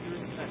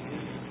dangerous that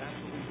is if that's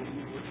what we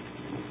believe worship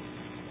to be?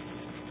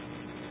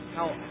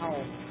 How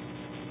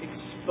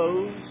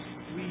exposed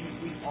we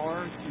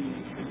are to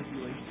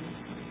manipulation,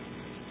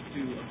 to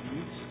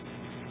abuse,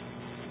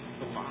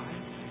 to lie,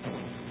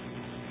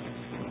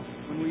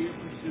 when we are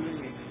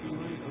pursuing a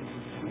feeling of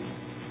truth.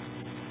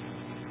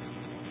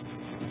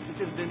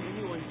 Because then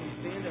anyone can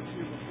stand up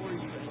here before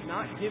you and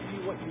not give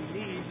you what you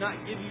need, not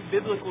give you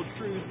biblical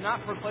truth,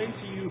 not proclaim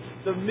to you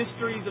the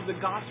mysteries of the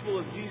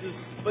gospel of Jesus,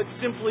 but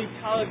simply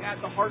tug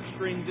at the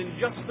heartstrings in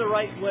just the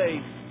right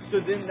way, so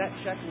then that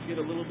check will get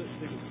a little bit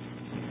bigger.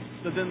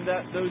 So then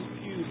those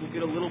pews will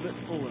get a little bit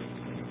fuller.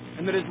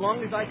 And that as long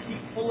as I keep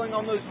pulling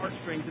on those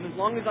heartstrings, and as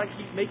long as I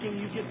keep making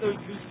you get those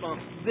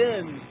goosebumps,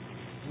 then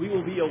we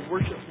will be a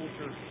worshipful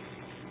church,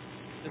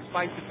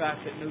 despite the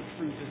fact that no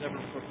truth is ever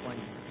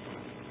proclaimed.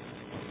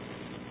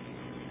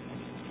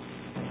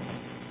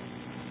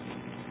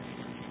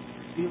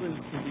 Feelings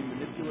can be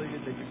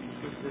manipulated, they can be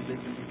twisted, they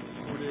can be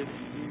distorted,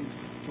 and used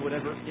to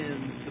whatever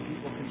ends the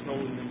people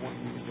controlling them want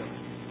them to go.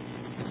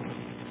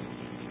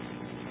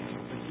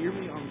 But hear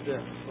me on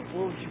this.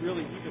 Before we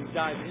really even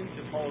dive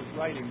into Paul's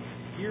writing,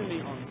 hear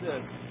me on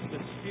this. The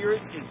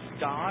Spirit is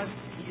God.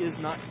 He is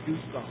not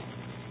goosebumps.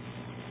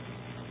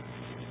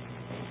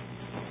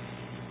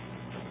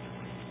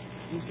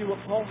 You see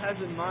what Paul has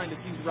in mind as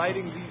he's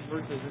writing these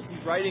verses, as he's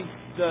writing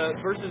the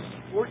verses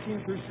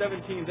 14 through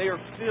 17, they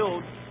are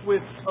filled with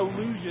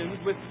allusions,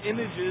 with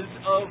images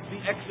of the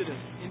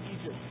Exodus in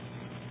Egypt.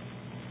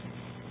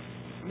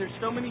 And there's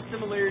so many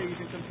similarities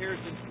and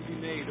comparisons to be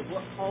made of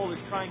what Paul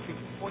is trying to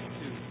point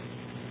to.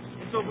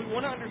 And so if we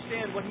want to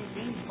understand what he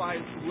means by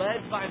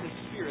led by the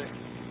Spirit,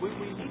 we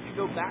need to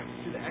go back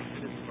to the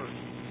Exodus first.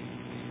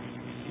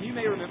 And you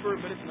may remember,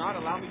 but if not,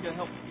 allow me to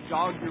help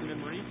jog your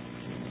memory.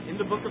 In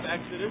the book of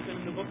Exodus and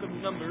in the book of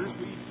Numbers,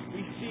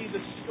 we see the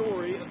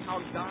story of how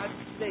God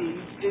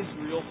saved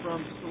Israel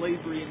from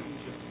slavery in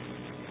Egypt.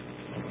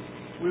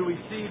 Where we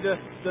see the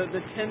 10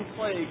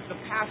 plagues, the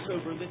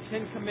Passover, the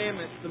 10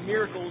 commandments, the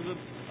miracles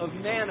of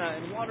manna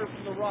and water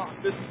from the rock,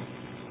 this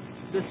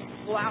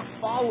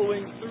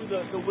following through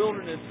the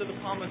wilderness to the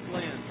promised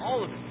land,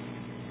 all of it.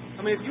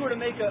 I mean, if you were to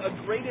make a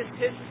greatest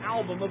hits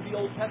album of the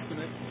Old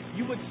Testament,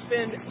 you would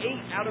spend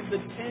 8 out of the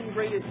 10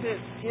 greatest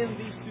hits in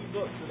these 2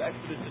 books of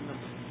Exodus and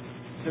Numbers.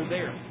 They're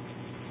there.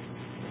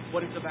 It's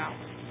what it's about.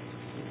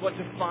 It's what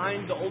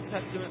defines the Old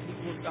Testament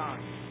people of God.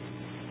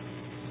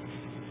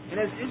 And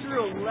as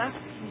Israel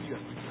left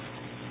Egypt,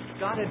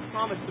 God had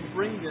promised to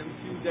bring them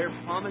to their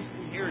promised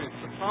inheritance,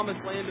 the promised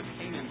land of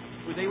Canaan,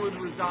 where they would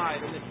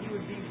reside, and that He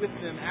would be with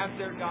them as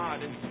their God,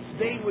 and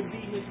they would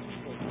be His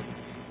people.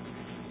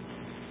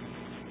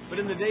 But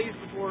in the days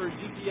before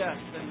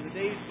GPS and the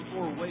days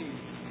before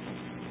Waze,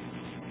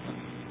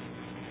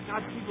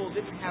 God's people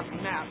didn't have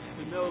maps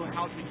to know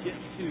how to get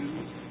to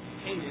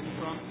Canaan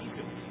from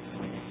Egypt.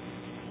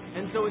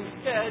 And so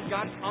instead,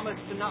 God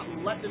promised to not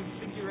let them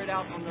figure it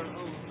out on their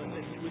own, but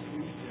that He would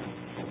lead them.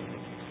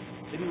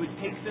 That He would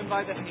take them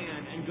by the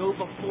hand and go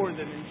before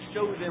them and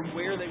show them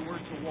where they were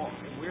to walk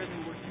and where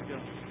they were to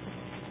go.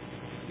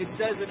 It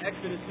says in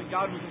Exodus that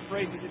God was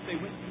afraid that if they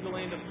went through the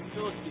land of the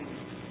Philistines,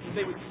 that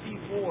they would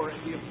see war and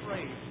be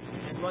afraid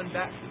and run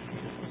back to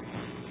Egypt.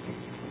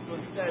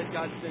 So instead,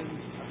 God sends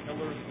a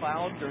pillar of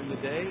cloud during the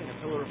day and a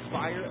pillar of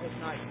fire at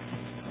night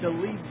to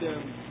lead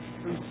them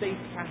through safe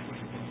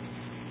passages.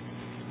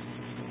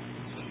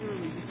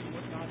 Surely this is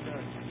what God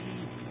does.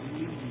 He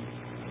leads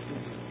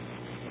Israel.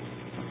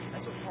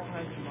 That's what Paul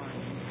has in mind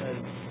when he says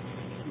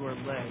you are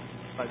led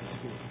by the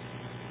Spirit.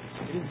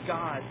 It is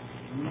God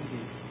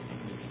leading you,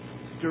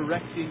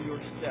 directing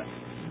your steps,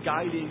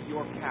 guiding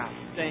your path,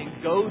 saying,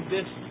 go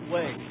this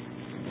way.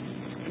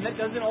 And that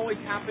doesn't always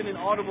happen in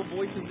audible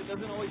voices. It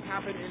doesn't always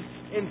happen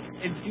in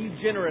be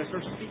generous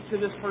or speak to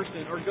this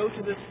person or go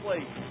to this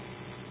place.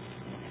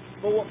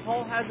 But what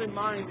Paul has in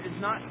mind is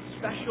not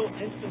special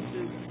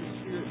instances of the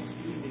Spirit's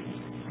leading,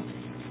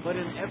 but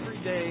in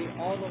everyday,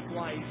 all of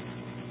life,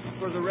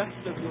 for the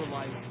rest of your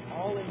life,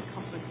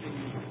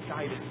 all-encompassing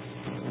guidance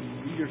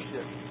and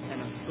leadership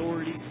and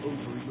authority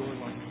over your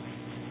life,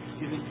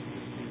 given to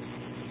the Spirit.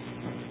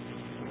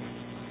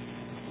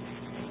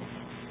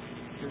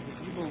 Because if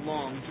you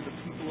belong to the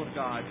people of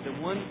God, then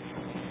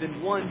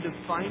one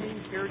defining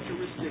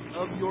characteristic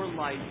of your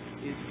life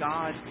is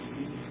God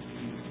leads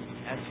you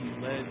as He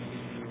led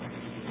you.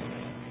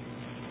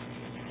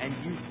 And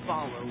you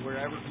follow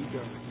wherever He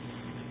goes.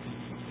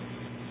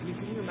 I mean,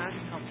 can you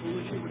imagine how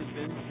foolish it would have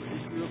been for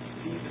Israel to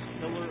see this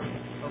pillar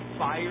of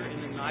fire in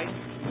the night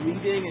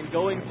leading and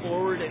going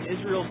forward, and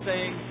Israel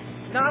saying,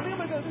 "No, I think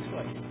I'm going to go this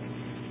way."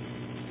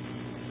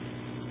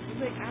 It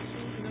would make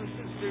absolutely no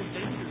sense. There's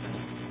danger that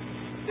way.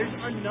 There's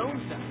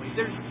unknowns that way.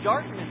 There's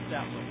darkness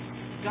that way.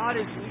 God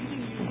is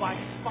leading you by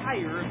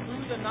fire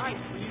through the night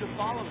for you to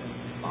follow Him.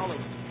 Follow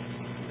Him.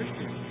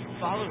 Christian,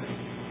 follow Him.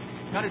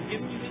 God has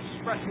given you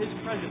His presence.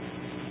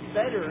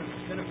 Better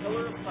than a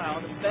pillar of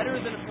cloud, better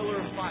than a pillar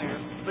of fire,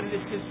 but it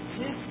is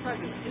His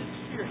presence, His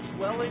Spirit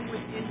dwelling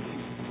within you,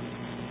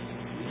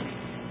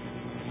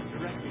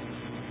 directing,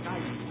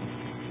 guiding,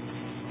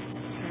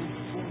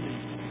 transforming,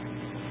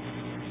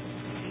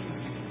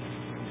 changing.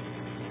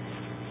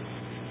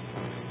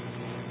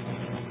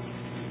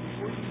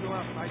 Before you go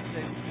outside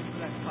today, looking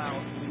for that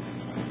cloud to leave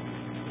you.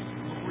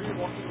 Before you're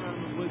walking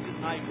around in the woods at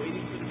night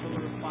waiting for the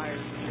pillar of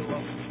fire to show up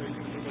and show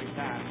you the way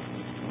back,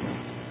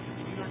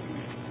 do not do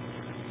that.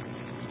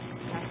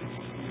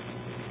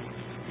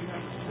 You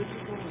have a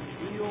physical and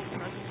real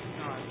presence of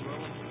God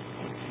dwelling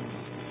within you.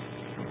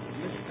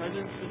 And this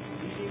presence, this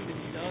leading that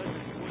He does,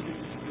 is more than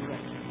just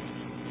direction.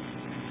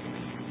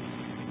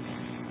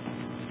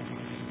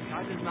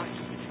 God does not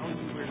just tell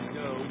you where to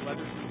go,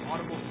 whether through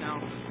audible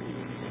sound or through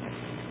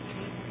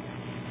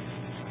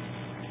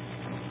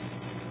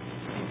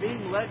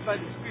being led by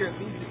the Spirit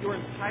means that your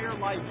entire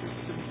life is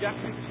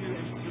subjected to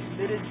and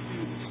submitted to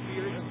the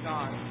Spirit of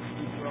God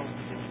who dwells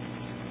within you.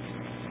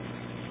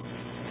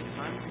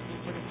 Sometimes you can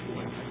put a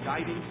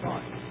guiding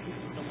thought to speak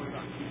to someone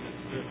about Jesus,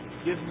 to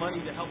give money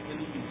to help the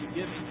needy, to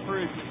give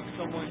encouragement to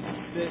someone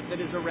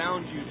that is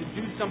around you, to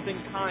do something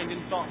kind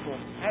and thoughtful.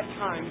 At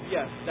times,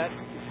 yes, that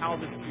is how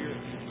the Spirit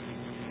is.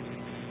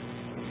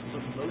 But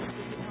most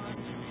of the time,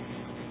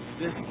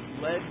 this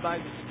led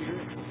by the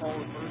Spirit that Paul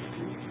refers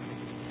to,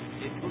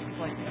 it looks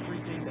like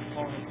everything that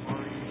Paul has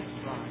already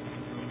described.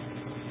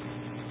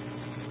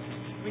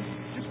 I mean,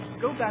 just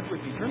go back with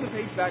me. Turn the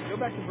page back. Go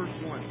back to verse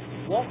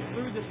 1. Walk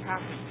through this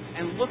passage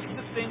and look at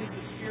the things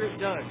the Spirit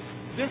does.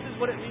 This is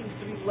what it means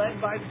to be led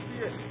by the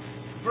Spirit.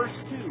 Verse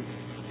 2.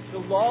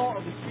 The law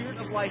of the Spirit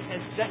of life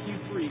has set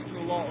you free from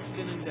the law of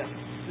sin and death.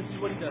 This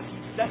is what He does. He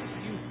sets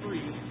you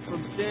free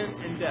from sin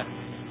and death.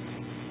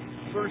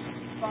 Verse 5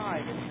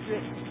 and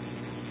 6.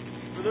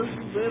 For those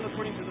who live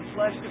according to the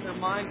flesh set their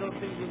minds on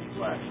things of the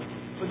flesh.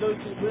 For those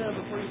who live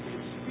according to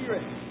the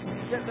Spirit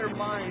set their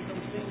minds on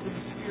things of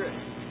the Spirit.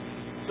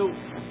 So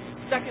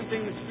second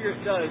thing the Spirit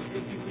does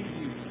if you lead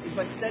you is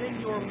by setting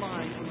your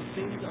mind on the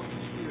things of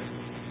the Spirit.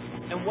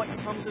 And what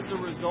comes as a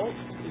result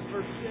is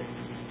verse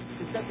 6.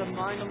 To set the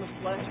mind on the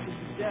flesh is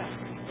death,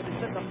 but to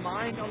set the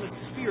mind on the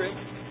Spirit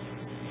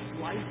is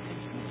life and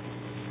peace.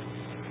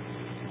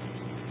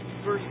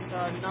 Verse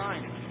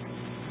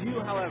 9.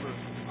 You, however,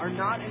 are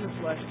not in the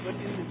flesh, but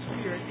in the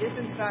Spirit, if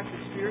in fact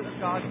the Spirit of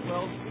God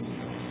dwells in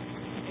you.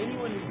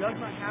 Anyone who does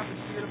not have the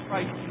Spirit of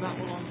Christ does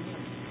not belong to Him.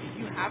 If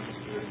you have the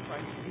Spirit of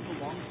Christ, you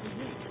belong to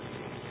Him.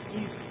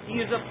 He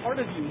is a part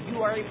of you.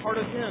 You are a part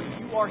of Him.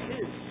 You are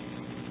His.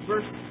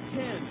 Verse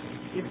 10.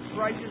 If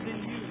Christ is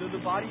in you, though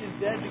the body is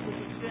dead because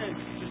of sin,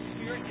 the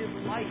Spirit is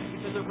life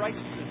because of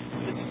righteousness.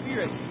 The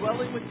Spirit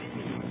dwelling within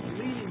you,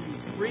 leading you,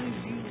 brings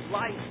you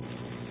life,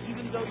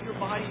 even though your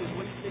body is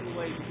wasting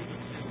away because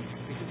of sin,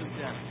 because of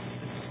death.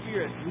 The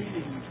Spirit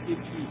leading you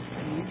gives you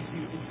and leads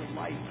you into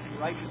life and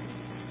righteousness.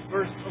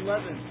 Verse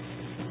 11.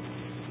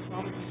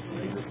 Promises to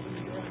raise us from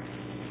the dead.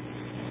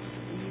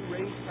 When you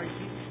raise Christ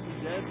Jesus from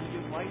the dead, you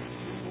give life to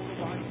your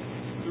mortal body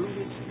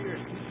through His Spirit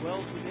who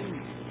dwells within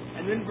you.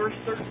 And then verse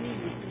 13,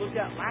 which we looked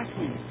at last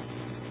week.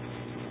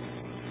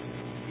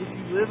 If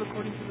you live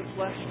according to the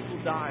flesh, you will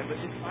die. But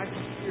if by the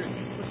Spirit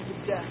you put to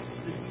death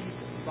the deeds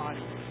of the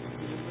body,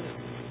 you will live.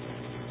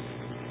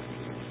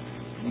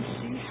 Do you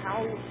see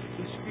how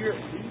the Spirit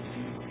leads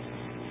you?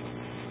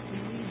 He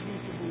leads you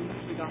to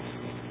believe the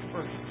gospel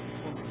first and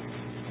foremost.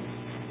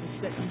 To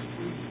set you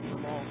free from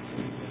the law of sin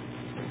and death.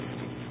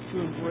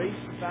 To embrace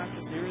the fact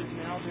that there is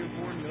now,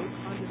 therefore, no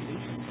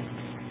condemnation.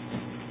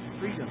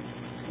 Freedom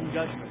from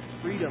judgment.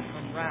 Freedom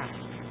from wrath,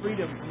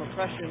 freedom from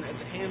oppression at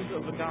the hands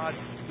of a God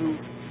who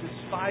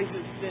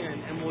despises sin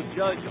and will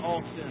judge all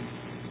sin.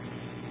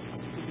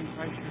 Because in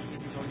Christ your sin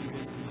has already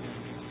been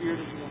condemned. The Spirit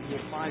is the one who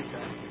applies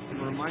that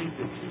and reminds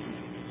it to you.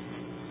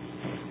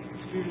 The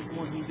Spirit is the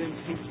one who then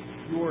takes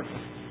your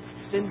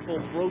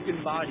sinful,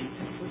 broken body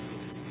and puts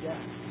it to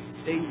death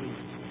daily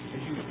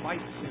as you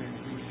fight sin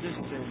and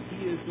resist sin.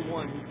 He is the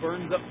one who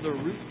burns up the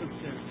roots of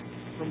sin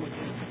from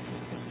within.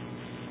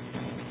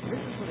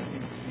 This is what it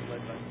means to be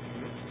led by the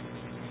Spirit.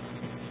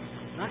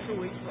 Not to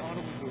wait for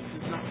audible voices,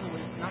 not to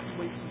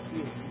wait for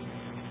feelings,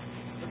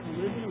 but to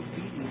live in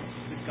obedience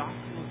to the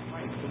gospel of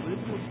Christ, to live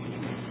in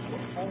obedience to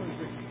what Paul has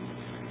written.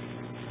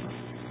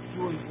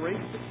 To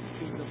embrace the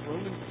teachings of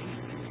Romans 8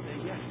 and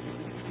say, yes, this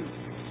is true.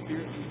 The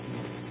Spirit leads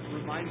me.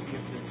 Remind me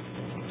of this.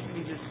 Teach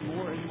me this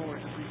more and more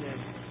every day.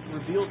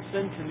 Reveal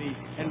sin to me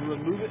and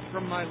remove it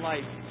from my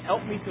life.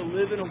 Help me to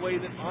live in a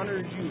way that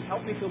honors you.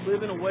 Help me to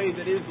live in a way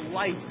that is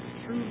life,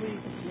 truly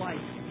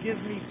life. Give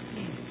me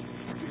peace,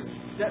 Spirit.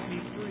 Set me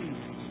free,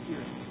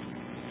 Spirit.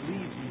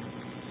 Lead me,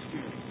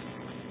 Spirit.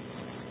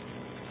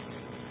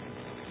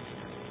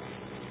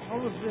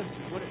 All of this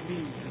is what it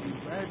means to be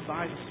led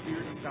by the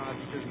Spirit of God,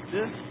 because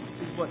this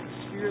is what the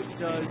Spirit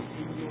does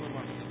in your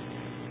life.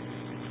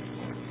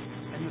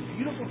 And the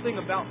beautiful thing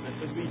about this,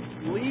 as we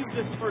leave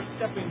this first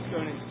stepping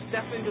stone and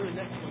step into the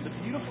next one, the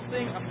beautiful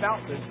thing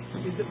about this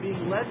is that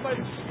being led by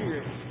the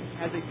Spirit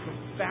has a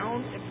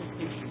profound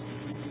implication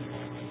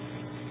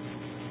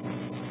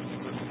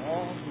for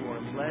all who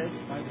are led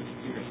by the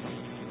Spirit,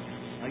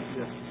 like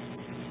this.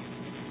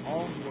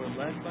 All who are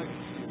led by the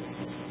Spirit are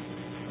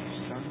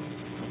sons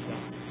of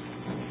God.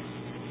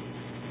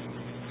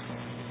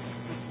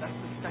 That's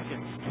the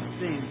second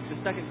thing, the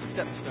second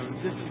stepstone.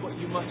 This is what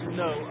you must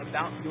know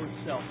about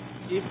yourself.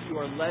 If you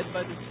are led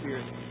by the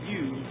Spirit,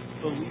 you,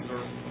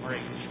 believer, are a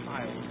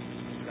child of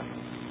God.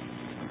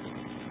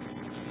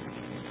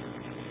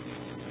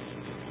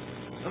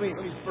 Let me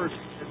first,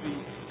 as we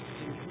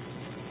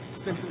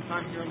spend some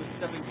time here on the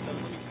stepping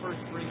stone, let me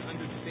first bring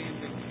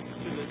understanding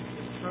to the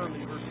term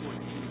in verse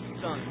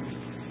 14, sons,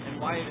 and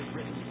why it is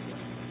written this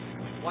way.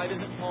 Why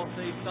doesn't Paul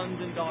say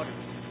sons and daughters?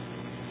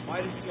 Why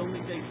does he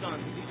only say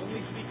sons? Is he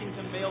only speaking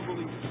to male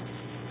believers?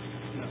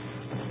 No.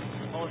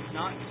 Paul is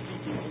not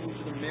speaking only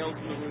to the males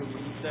in the room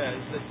when he says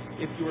that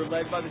if you are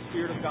led by the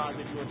Spirit of God,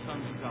 that you are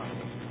sons of God.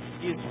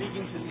 He is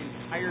speaking to the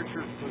entire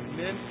church, both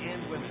men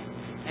and women.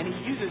 And he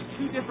uses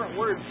two different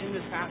words in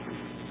this passage.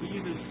 He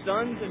uses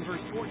sons in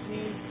verse 14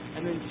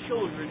 and then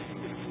children in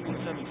 15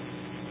 and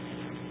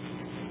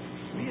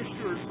 17. Be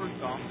assured, first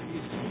off, that he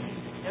is speaking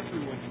to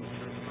everyone in the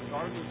church,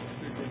 regardless of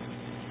their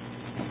gender.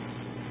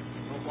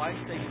 Well, why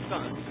say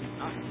sons and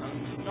not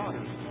sons and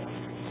daughters?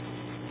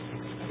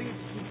 I think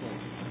it's twofold.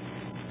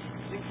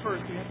 I think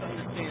first we have to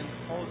understand that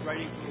Paul is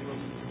writing to a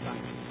Roman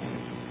society.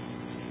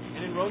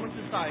 And in Roman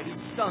society,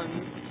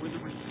 sons were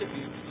the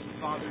recipients of the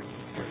father's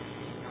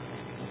inheritance.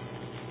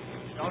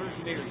 Daughters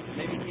married, and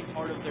they became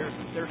part of their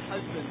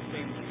husband's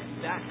family,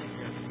 and that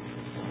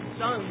inheritance.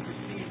 Sons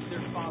received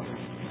their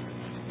fathers.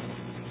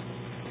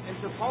 And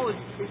so Paul is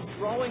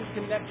drawing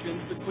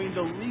connections between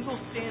the legal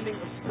standing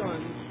of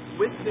sons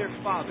with their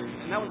fathers.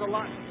 And that was a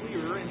lot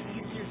clearer and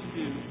easier to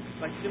do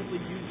by simply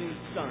using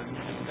sons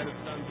instead of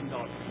sons and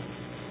daughters.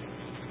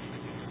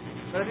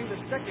 But I think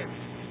the second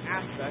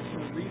aspect,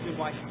 and the reason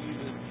why he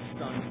uses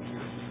sons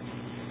here,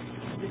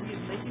 is that he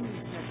is making the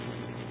connection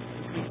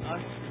between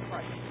us and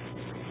Christ.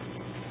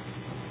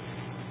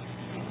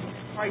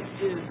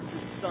 Christ is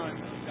the Son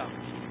of God.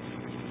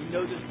 We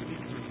know this to be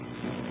true.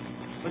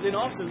 But then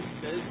also he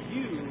says,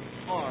 you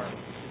are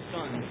the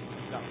sons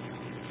of God.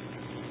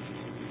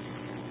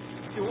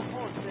 See, what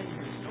Paul is saying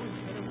here is so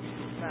incredibly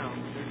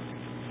profound. There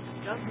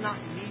does not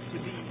need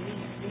to be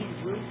any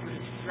room for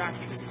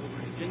distraction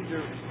over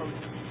gender and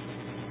pronoun.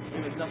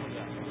 We have enough of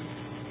that.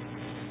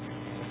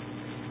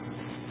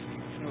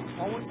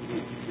 Paul wants to be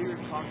as clear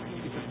as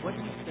possible because what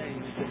he's saying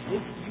is that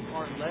if you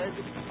are led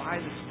by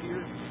the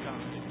Spirit of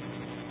God,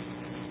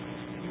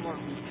 you are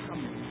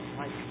becoming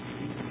like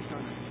the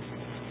Son of God.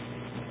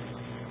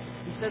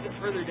 He says it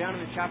further down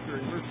in the chapter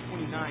in verse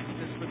 29. He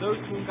says, for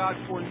those whom God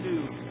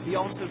foreknew, He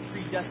also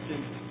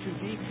predestined to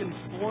be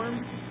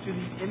conformed to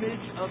the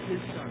image of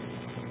His Son.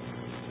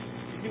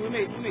 You see, we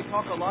may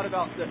talk a lot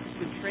about the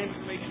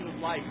transformation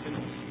of life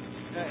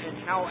and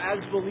how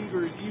as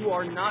believers you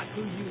are not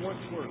who you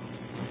once were.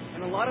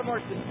 And a lot of our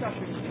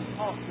discussions and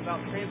talks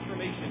about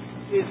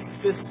transformation is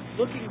this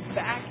looking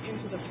back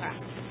into the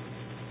past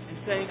and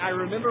saying, I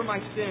remember my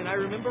sin, I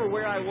remember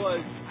where I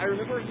was, I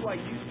remember who I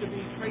used to be,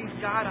 praise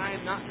God, I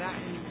am not that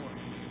anymore.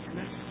 And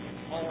that's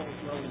all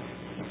well.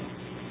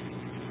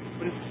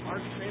 But if our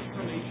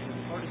transformation,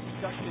 our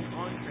discussion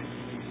on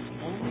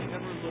transformation only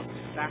ever looks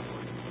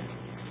backwards,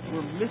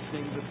 we're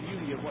missing the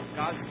beauty of what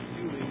God is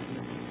doing in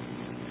the future.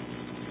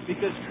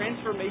 Because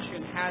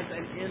transformation has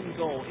an end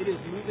goal. It is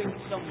moving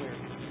somewhere.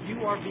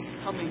 You are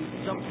becoming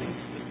something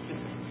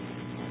specific.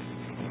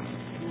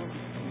 You are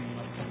becoming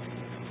like that.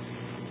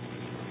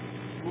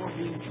 You are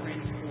being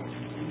transformed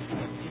into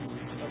the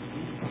image of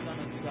the Son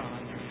of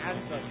God. And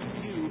as such,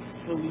 you,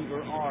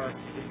 believer, are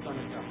the Son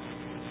of God.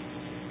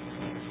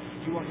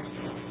 You are His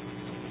Son.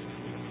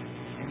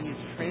 And He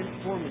is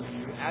transforming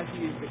you. As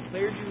He has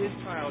declared you His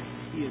child,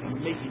 He is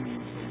making you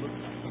to look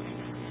like Him.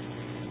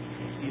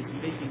 He is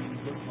making you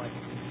look like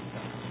Him.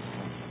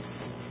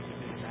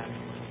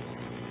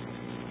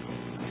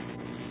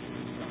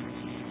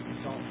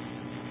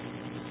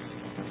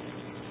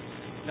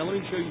 Now let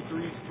me show you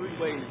three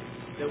ways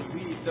that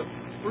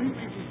three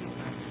reasons it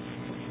matters.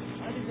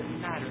 Why does it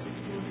matter if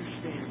you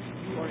understand that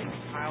you are a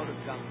child of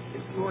God,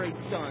 if you are a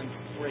son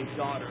or a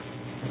daughter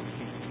of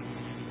Jesus?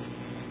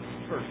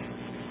 First,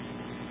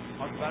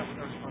 talk about it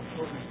on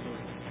children's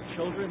stories.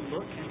 Children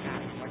look and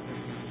act like their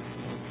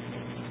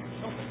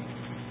parents. Don't they?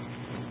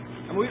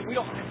 And we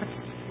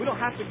don't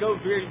have to go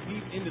very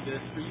deep into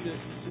this for you to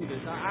see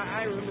this.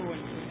 I remember when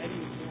Eddie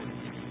was born,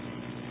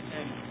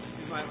 and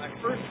my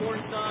firstborn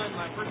son,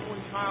 my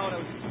firstborn child,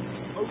 I was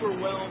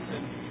overwhelmed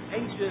and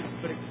anxious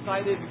but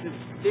excited because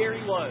there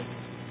he was.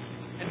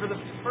 And for the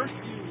first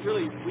few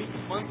really weeks,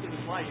 months of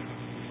his life,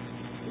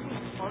 it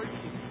was hard to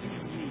see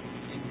me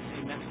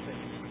in that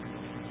space.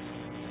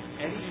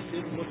 Eddie just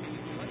didn't look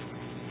anything like me.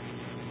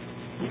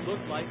 He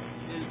looked like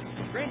his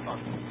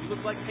grandfather. He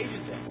looked like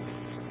Page's dad.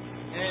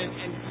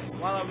 And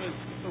while I was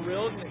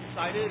thrilled and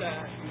excited,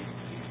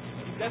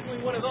 he's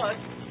definitely one of us.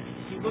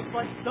 He looked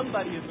like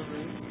somebody in the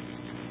room.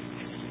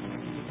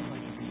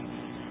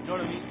 You know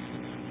what I mean?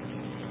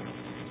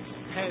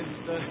 And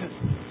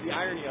the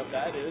irony of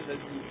that is, as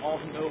you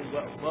all know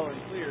well and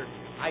clear,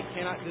 I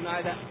cannot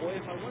deny that boy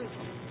if I wanted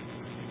to.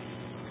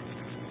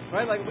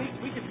 Right? Like,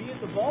 we could be at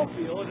the ball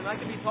field, and I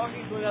could be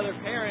talking to another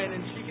parent,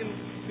 and she can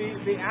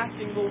be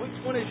asking, well, which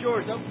one is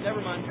yours? Oh,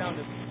 never mind, found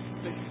it.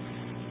 But,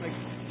 like,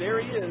 there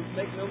he is,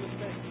 make no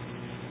mistake.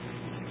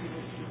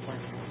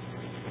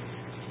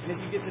 And if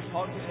you get to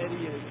talk to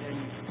Eddie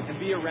and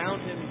be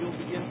around him, you'll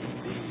begin to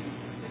see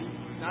that he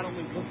not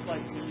only looks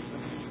like me, but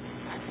he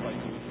acts like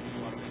me in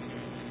a lot of ways.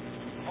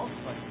 He talks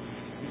like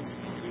me.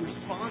 He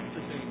responds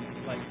to things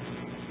like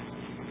me.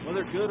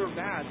 Whether good or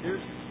bad, there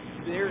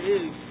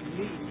is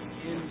me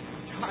in a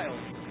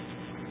child.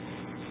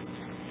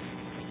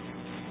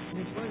 And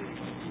it's one of these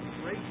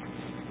great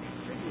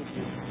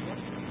privileges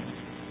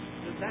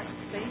that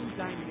same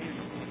dynamic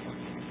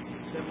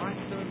that my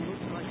son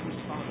looks like his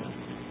father.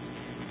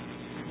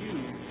 You,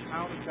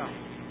 child of God,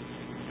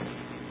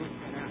 look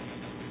and act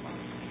like your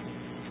father.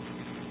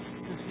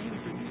 It's the same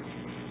for you.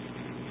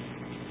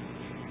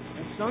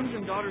 As sons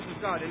and daughters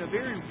of God, in a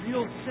very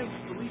real sense,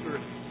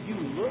 believer, you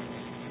look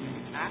and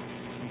you act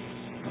and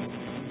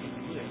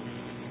you live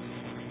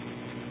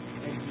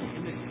as you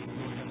imitate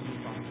your Heavenly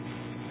Father.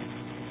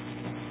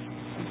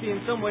 You see,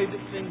 in some ways,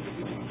 it's things that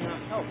we just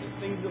cannot help. It's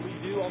things that we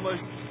do almost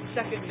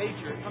second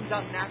nature. It comes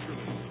out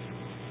naturally.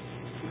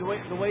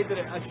 The way that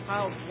a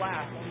child's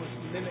laugh almost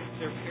mimics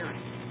their parents.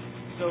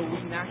 So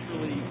we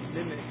naturally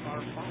mimic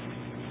our father.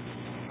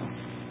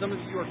 Some of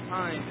you are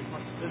kind and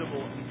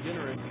hospitable and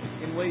generous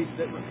in ways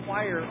that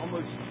require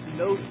almost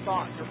no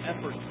thought or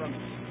effort from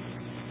you.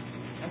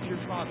 That's your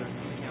father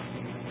coming out.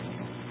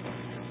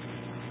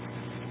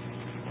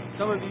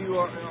 Some of you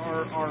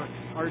are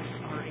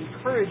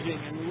encouraging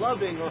and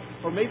loving,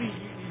 or maybe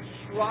you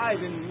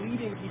strive in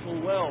leading people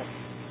well.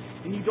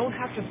 And you don't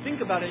have to think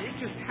about it. It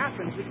just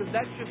happens because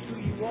that's just who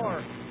you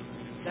are.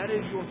 That is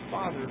your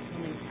Father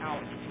coming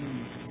out in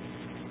you.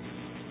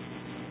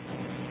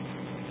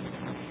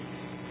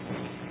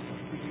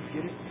 Do you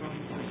get it from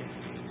today?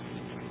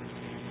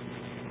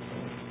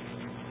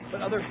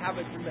 But other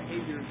habits and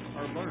behaviors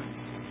are learned,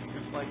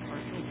 just like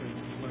our children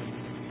learn.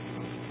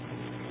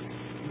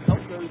 You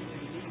help those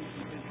in need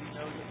because you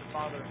know that the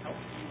Father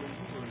helps you when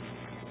you were in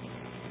need.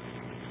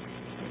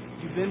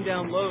 You bend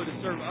down low to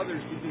serve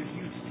others because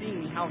you've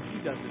seen how He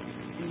does it,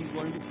 and you've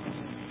learned it from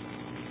Him.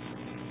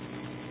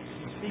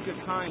 You speak a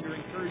kind or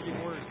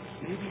encouraging word.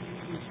 Maybe you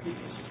even speak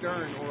a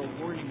stern or a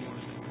warning word.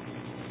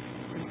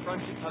 A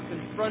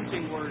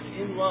confronting word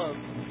in love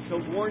to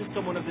warn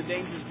someone of the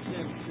dangers of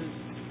sin, because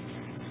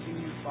you've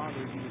seen your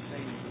Father do the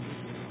same for you.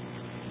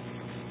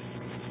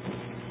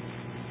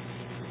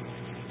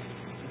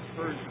 You've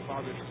heard the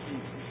Father speak.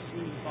 You've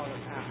seen the Father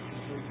act.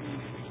 So you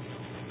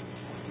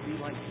to be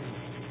like Him.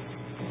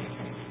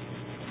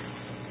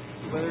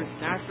 Whether it's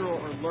natural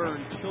or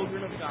learned,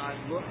 children of God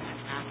look and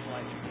act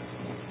like Him.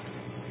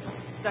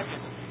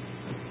 Second,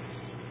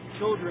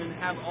 children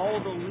have all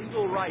the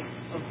legal rights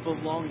of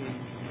belonging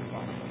to the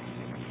Father.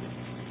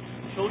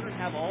 Children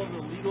have all the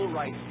legal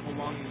rights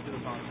belonging to the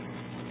Father.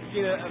 It's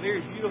a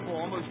very beautiful,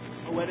 almost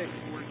poetic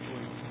word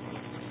choice.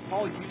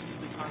 Paul uses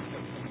the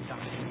concept of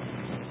adoption.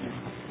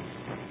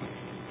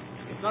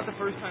 It's not the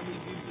first time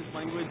he's used this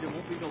language. It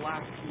won't be the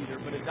last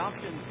either. But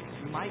adoption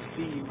might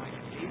be my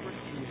favorite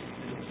image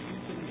that is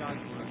used in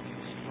God's Word to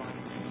describe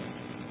it.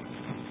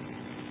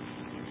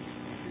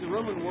 The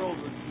Roman world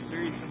was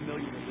very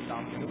familiar with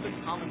adoption. It was a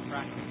common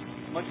practice,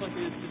 much like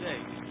it is today.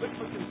 But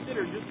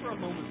consider just for a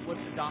moment what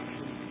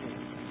adoption is.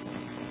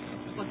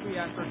 Just like we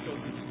ask our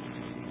children.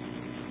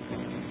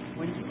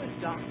 When you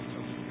adopt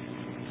someone,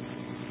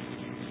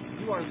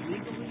 you are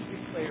legally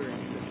declaring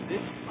that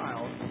this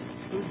child,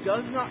 who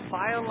does not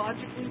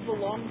biologically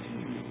belong to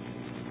you,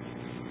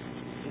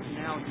 is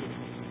now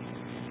yours.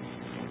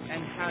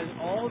 And has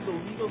all the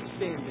legal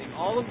standing,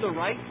 all of the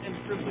rights and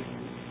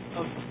privileges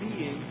of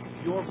being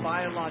your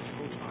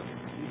biological child,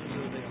 even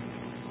though they are.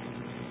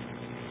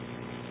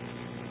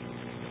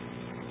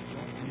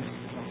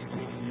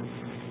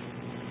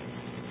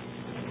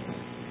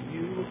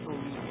 You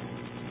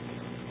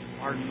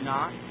are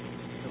not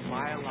the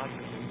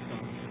biological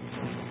son.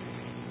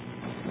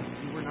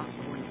 You were not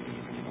born in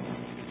Egypt.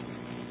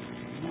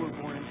 You were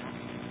born in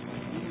Africa.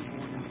 You were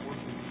born in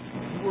orphanage.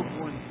 You were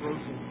born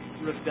broken,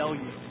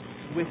 rebellious,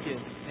 wicked,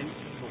 and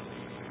evil.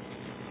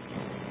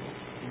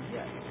 And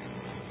yet,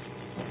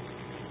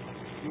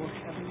 your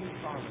heavenly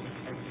Father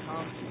has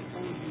come to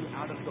pull you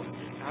out of the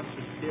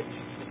ditch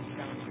that He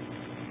found you,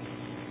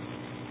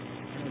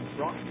 and has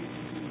brought you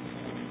into His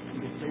home and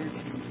declared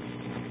to you,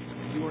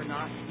 you are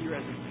not here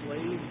as a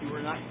slave, you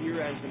are not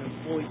here as an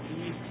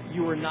employee,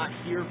 you are not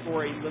here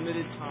for a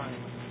limited time.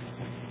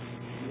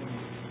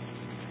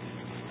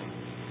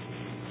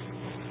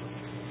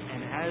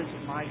 And as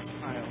my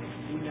child,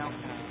 you now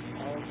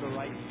have all the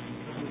rights and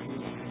privileges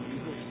and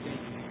legal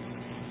standing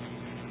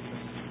as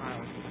a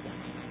child of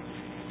God.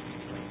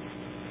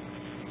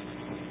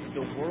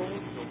 The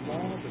world, the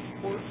law, the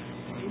court,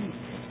 anything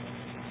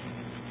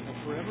will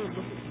forever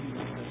look at you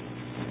and say,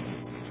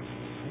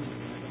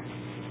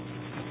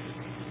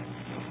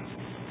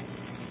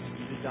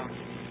 He's adopted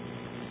you.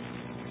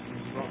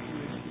 He's brought you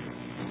into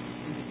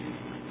His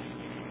life.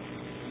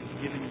 He's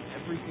given you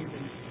everything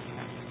that He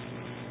has.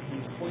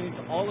 He's pointed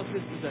to all of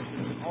His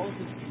possessions and all of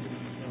His kingdom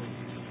and says,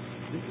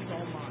 this is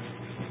all mine.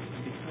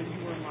 And because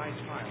you are my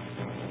child,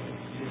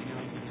 it is now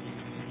yours.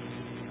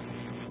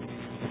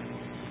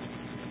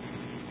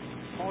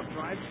 Paul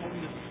drives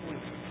home this point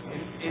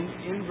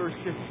in verse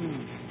 15.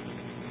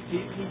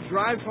 He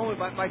drives home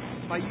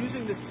by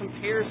using this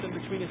comparison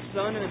between a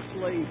son and a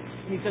slave.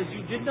 And he says,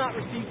 you did not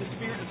receive the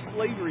spirit of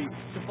slavery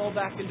to fall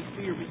back into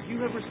fear, but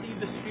you have received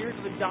the spirit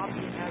of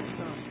adoption as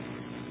sons.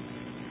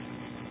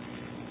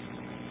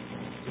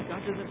 So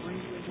God doesn't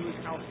bring you into His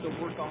house to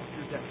work off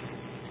your debt.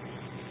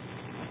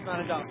 That's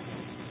not adoption.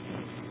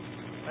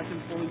 That's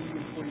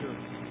employer.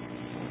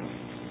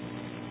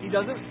 He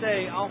doesn't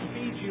say, I'll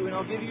feed you and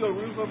I'll give you a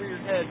roof over your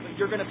head, but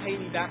you're going to pay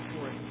me back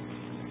for it.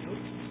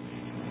 Nope.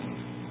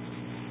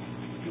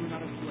 You are not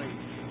a slave.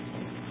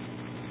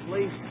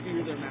 Slaves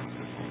fear their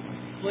master.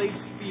 Slaves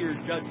fear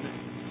judgment.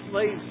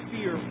 Slaves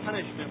fear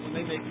punishment when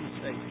they make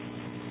mistakes.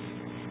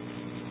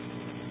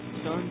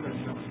 Sons are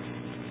not.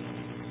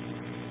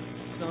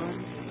 Son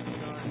is a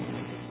son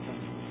is a son.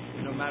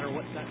 And no matter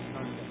what that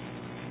son does.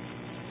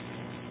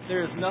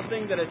 There is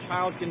nothing that a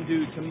child can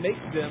do to make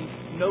them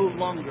no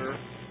longer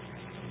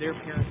their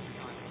parents'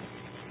 child.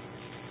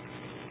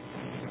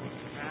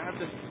 I have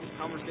this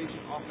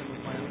conversation often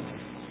with my own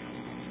kids.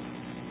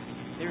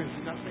 There is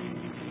nothing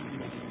you can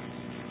do,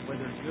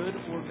 whether good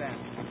or bad,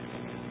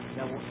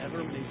 that will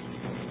ever make you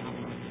not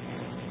like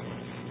God.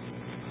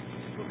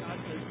 That's what God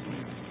says to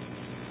you.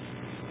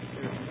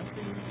 There is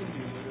nothing you can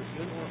do, whether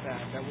good or bad,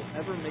 that will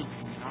ever make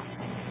you not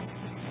like God.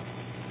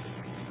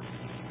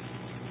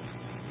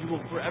 You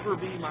will forever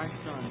be my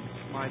son,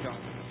 my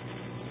daughter.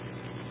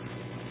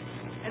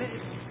 And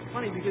it's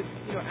funny because,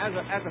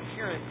 as a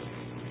parent,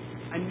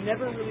 I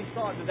never really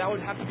thought that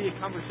would have to be a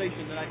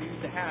conversation that I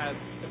needed to have,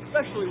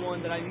 especially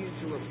one that I needed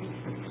to repeat.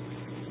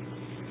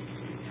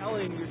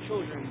 telling your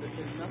children that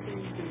there's nothing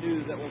you can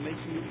do that will make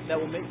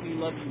me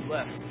love you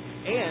less,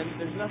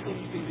 and there's nothing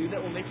you can do that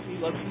will make me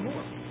love you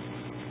more.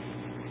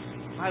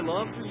 My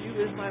love for you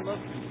is my love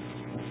for you.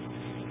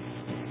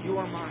 You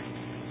are mine.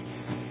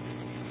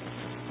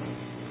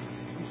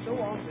 And so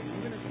often,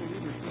 even as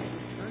believers, we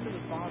return to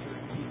the Father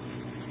and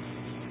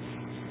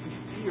we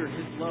fear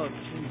His love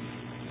changes.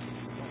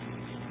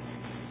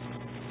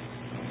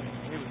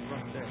 It was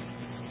rough there. I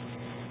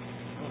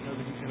don't know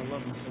that He's going to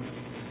love me so much.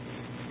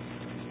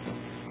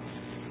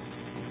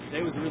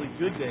 Today was a really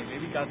good day.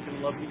 Maybe God's going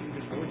to love me even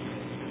more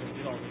today. I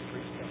did all this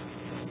great stuff.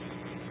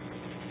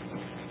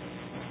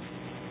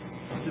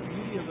 The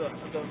beauty of the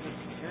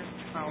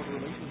parent-child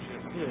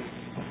relationship is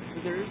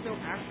that there is no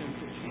actions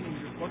that change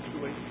or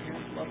fluctuate the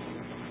parents' love for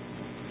you.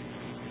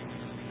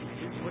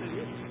 It's what it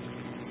is.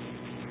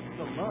 It's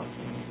a love.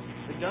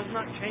 It does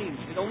not change.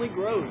 It only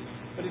grows.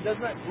 But it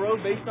does not grow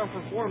based on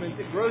performance.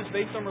 It grows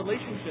based on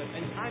relationship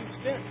and time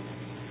spent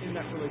in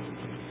that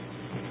relationship.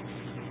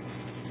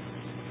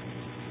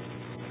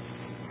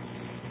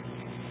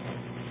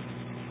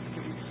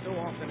 Because we so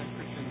often as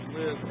Christians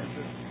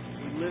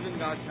live in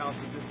God's house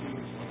as if we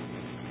were slaves.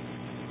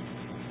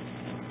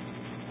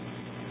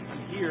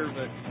 I'm here,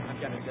 but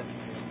I've got a debt to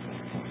pay.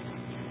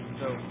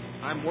 So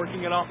I'm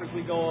working it off as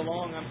we go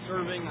along. I'm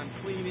serving. I'm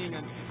cleaning.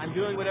 I'm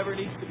doing whatever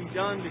needs to be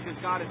done because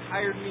God has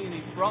hired me and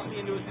He's brought me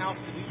into His house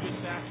to do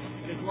just that.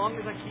 And as long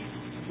as I keep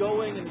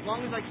going and as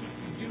long as I keep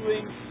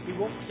doing, He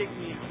won't kick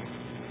me out.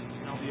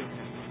 And I'll be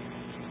okay.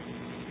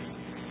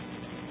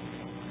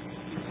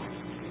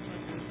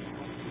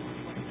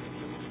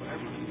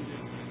 Whatever reason,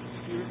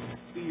 spirit of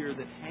fear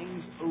that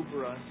hangs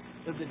over us,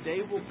 that the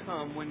day will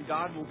come when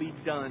God will be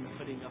done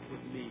putting up with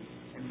me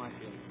and my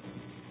failures.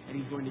 And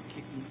He's going to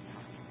kick me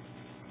out.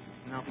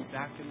 And I'll be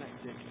back in that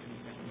ditch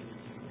and back in the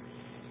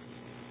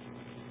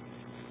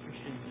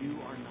Christian, you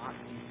are not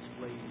a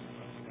slave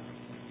of God.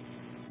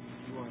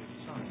 You are a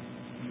son.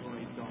 You are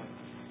a daughter.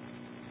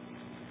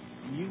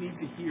 And you need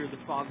to hear the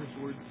Father's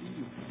words to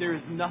you. There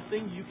is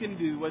nothing you can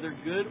do, whether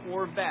good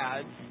or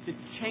bad, to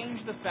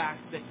change the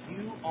fact that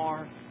you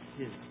are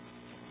His.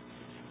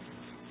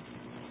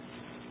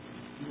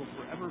 You will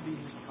forever be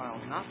His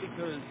child, not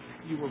because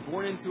you were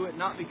born into it,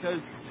 not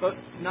because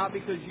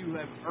you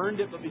have earned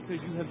it, but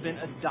because you have been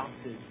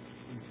adopted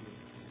into it.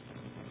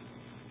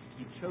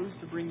 He chose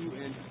to bring you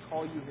in, to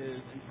call you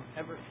His, and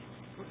forever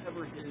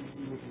His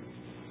you will be.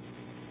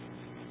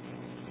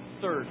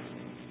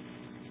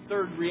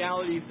 Third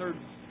reality, third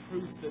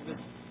proof that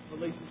this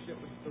relationship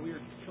that we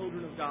are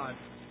children of God.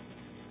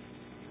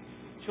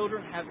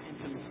 Children have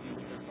intimacy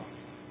with their Father.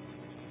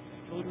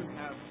 Children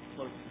have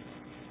closeness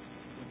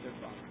with their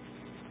Father.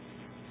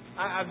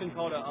 I've been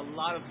called a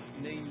lot of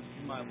names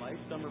in my life,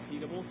 some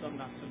repeatable, some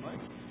not so much.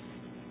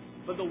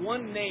 But the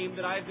one name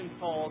that I've been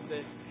called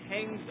that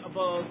hangs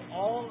above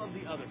all of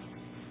the others,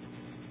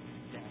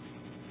 Dad.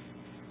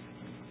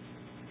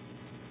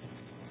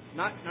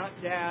 Not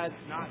Dad,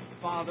 not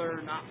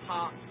Father, not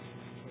Pop,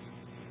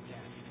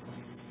 Dad.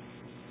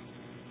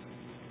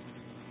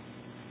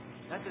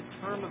 That's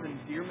a term of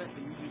endearment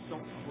that you just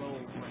don't throw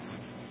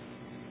around.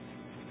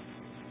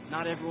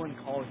 Not everyone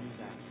calls you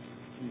that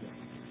either.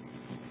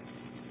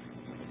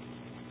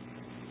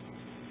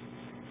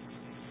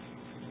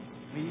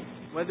 I mean,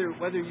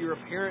 whether you're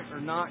a parent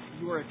or not,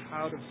 you are a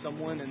child of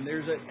someone, and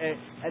there's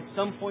at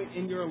some point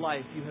in your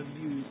life you have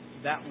used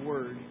that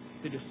word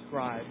to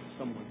describe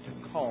someone,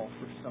 to call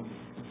for someone.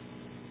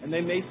 And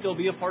they may still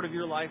be a part of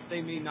your life, they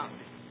may not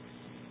be.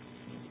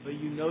 But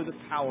you know the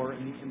power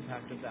and the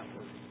impact of that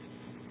word,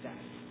 Daddy.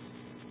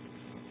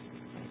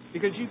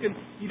 Because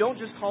you don't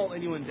just call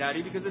anyone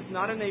Daddy, because it's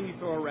not a name you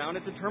throw around.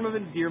 It's a term of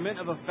endearment,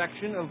 of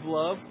affection, of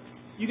love.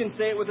 You can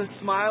say it with a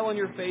smile on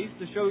your face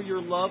to show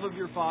your love of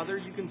your Father.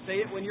 You can say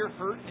it when you're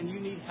hurt and you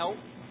need help,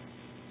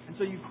 and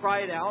so you cry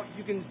it out.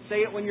 You can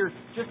say it when you're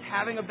just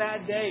having a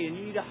bad day and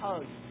you need a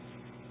hug.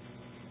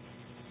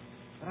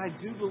 But I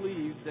do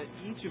believe that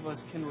each of us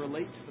can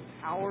relate to the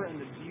power and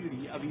the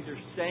beauty of either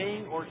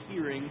saying or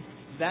hearing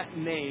that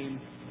name,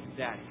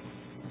 Daddy.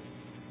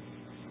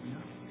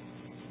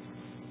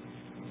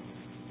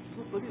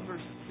 Look at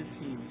verse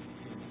 15.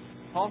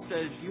 Paul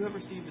says, you have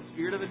received the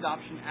spirit of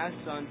adoption as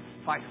sons,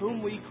 by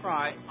whom we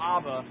cry,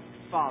 Abba,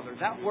 Father.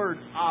 That word,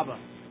 Abba,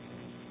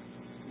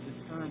 is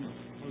a term of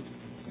closeness,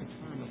 a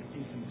term of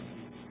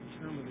intimacy, a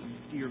term of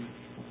endearment.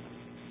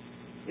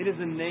 It is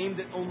a name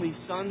that only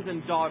sons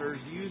and daughters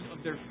use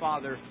of their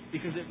father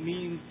because it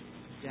means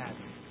Daddy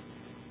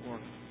or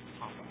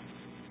Papa.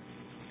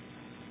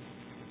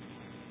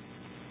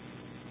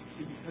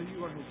 See, because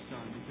you are His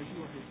son, because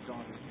you are His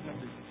daughter, you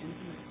have this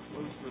intimate,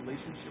 close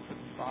relationship with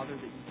the Father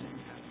that you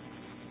didn't have.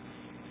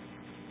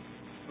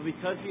 But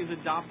because He has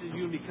adopted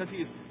you and because He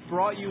has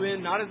brought you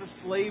in, not as a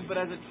slave but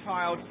as a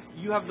child,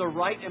 you have the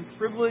right and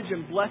privilege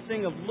and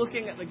blessing of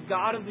looking at the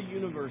God of the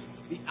universe,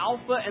 the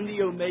Alpha and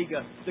the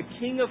Omega, the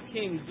King of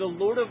Kings, the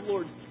Lord of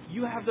Lords.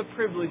 You have the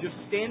privilege of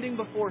standing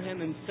before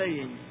Him and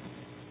saying,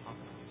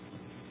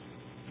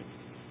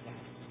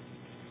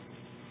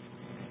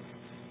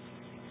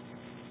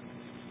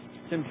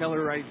 Tim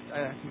Keller writes,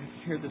 I think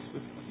I've shared this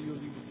with a few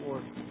of you before.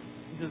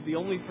 He says, the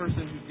only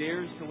person who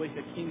dares to wake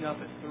a king up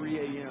at 3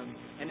 a.m.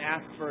 and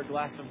ask for a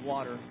glass of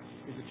water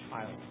is a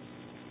child.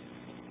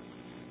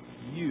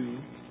 You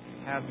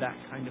have that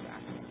kind of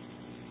access.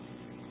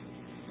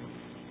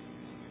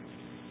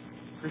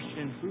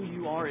 Christian, who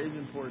you are is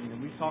important,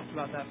 and we've talked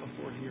about that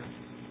before here.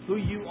 Who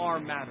you are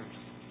matters.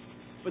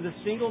 But the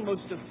single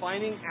most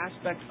defining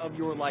aspect of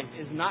your life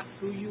is not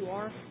who you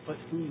are, but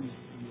whose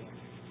you are.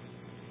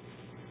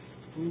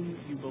 Whom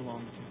you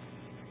belong to.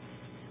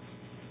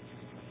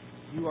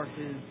 You are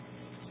His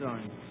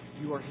son.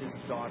 You are His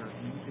daughter.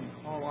 And you can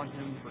call on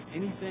Him for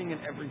anything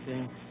and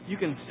everything. You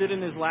can sit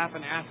in His lap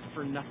and ask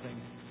for nothing.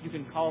 You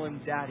can call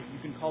Him Daddy. You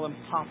can call Him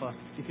Papa,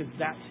 because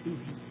that's who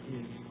He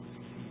is.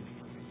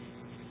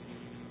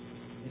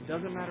 It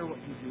doesn't matter what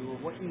you do or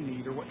what you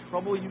need or what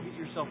trouble you get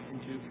yourself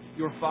into.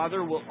 Your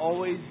Father will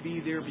always be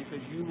there because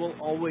you will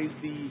always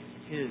be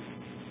His.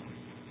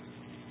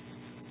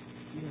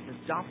 He has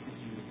adopted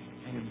you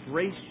and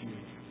embraced you,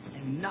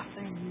 and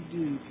nothing you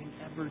do can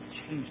ever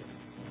change it.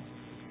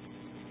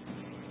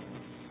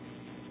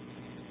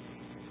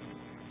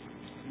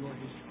 You are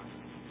His child,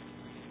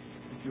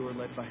 if you are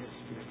led by His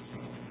Spirit.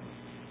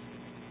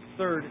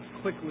 Third,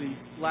 quickly,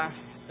 last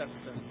step,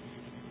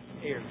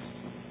 heirs.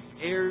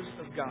 Heirs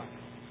of God.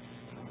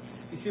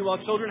 You see,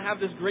 while children have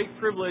this great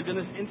privilege and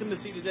this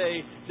intimacy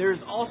today, there's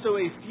also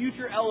a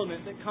future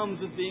element that comes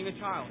with being a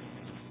child.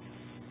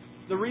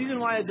 The reason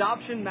why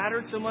adoption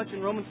mattered so much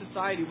in Roman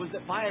society was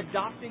that by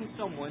adopting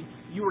someone,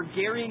 you were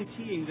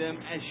guaranteeing them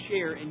as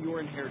share in your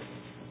inheritance.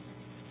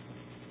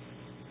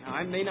 Now,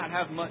 I may not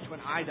have much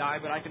when I die,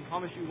 but I can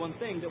promise you one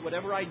thing, that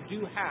whatever I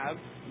do have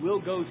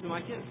will go to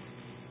my kids.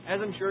 As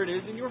I'm sure it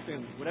is in your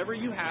family. Whatever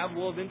you have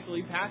will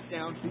eventually pass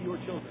down to your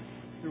children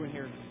through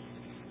inheritance.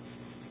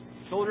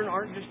 Children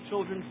aren't just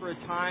children for a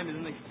time and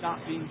then they stop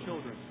being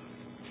children.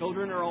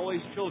 Children are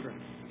always children.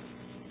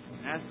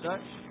 And as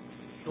such,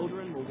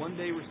 children will one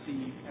day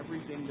receive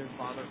everything their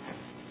father has.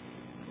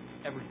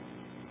 Everything.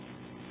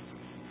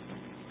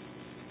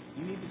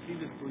 You need to see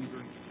this, believer,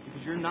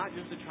 because you're not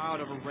just a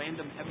child of a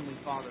random heavenly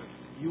father.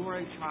 You are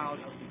a child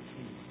of the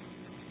King.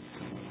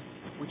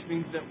 Which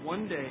means that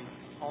one day,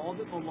 all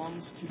that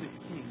belongs to the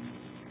King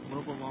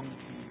will belong to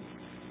you.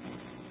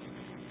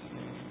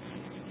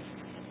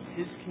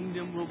 His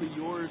kingdom will be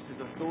yours.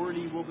 His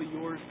authority will be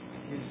yours.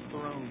 His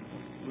throne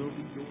will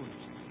be yours.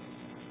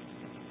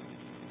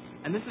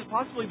 And this is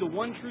possibly the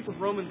one truth of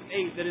Romans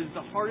 8 that is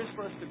the hardest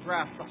for us to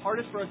grasp, the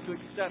hardest for us to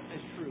accept as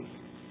true.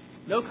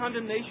 No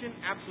condemnation?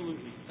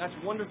 Absolutely. That's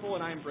wonderful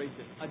and I embrace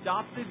it.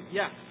 Adopted?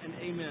 Yes and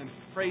amen.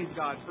 Praise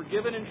God.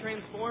 Forgiven and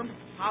transformed?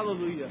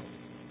 Hallelujah.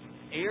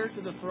 Heir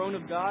to the throne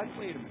of God?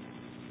 Wait a minute.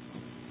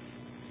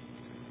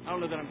 I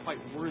don't know that I'm quite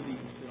worthy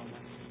to sit on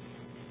that.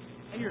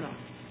 And you're not.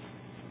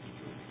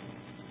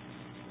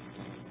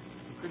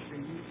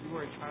 Christian, you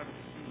are a child of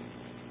the King,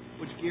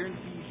 which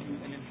guarantees you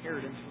an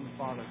inheritance from the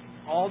Father.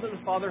 All that the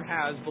Father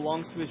has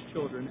belongs to His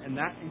children, and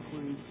that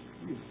includes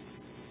you.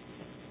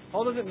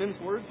 Paul doesn't mince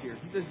words here.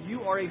 He says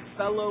you are a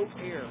fellow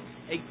heir,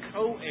 a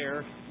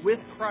co-heir with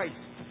Christ.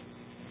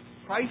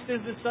 Christ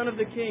is the Son of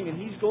the King, and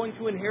He's going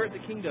to inherit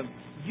the kingdom.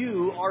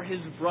 You are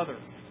His brother,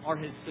 are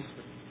His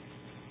sister.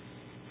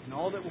 And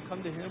all that will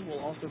come to Him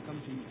will also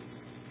come to you.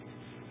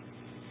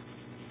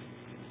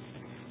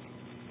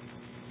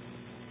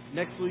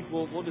 Next week,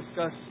 we'll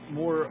discuss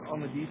more on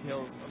the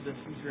details of this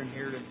future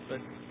inheritance, but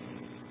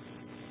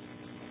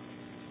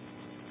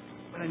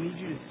I need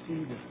you to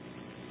see this,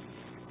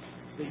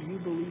 that you,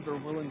 believer,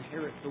 will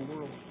inherit the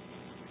world.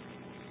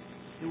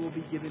 It will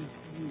be given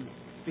to you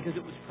because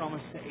it was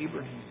promised to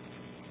Abraham,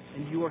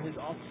 and you are his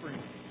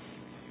offspring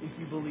if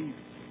you believe.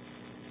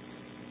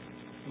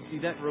 You see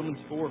that in Romans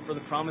 4, for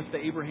the promise to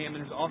Abraham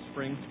and his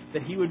offspring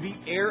that he would be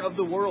heir of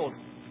the world.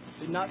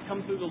 It did not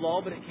come through the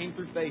law, but it came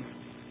through faith.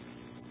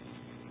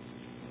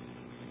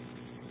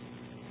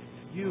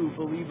 You,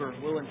 believer,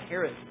 will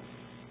inherit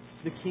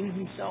the King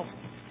himself.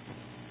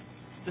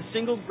 The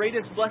single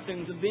greatest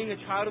blessings of being a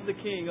child of the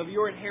King, of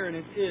your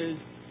inheritance,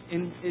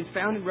 is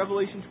found in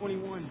Revelation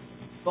 21.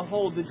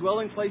 Behold, the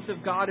dwelling place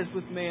of God is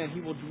with man.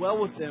 He will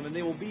dwell with them, and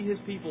they will be His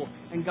people.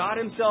 And God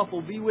Himself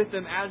will be with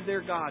them as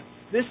their God.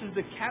 This is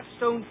the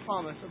capstone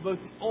promise of both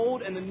the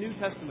Old and the New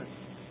Testament.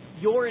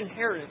 Your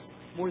inheritance,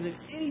 more than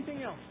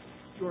anything else,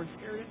 your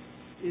inheritance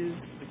is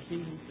the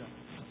King Himself.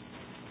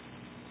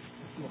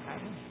 You will have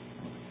Him.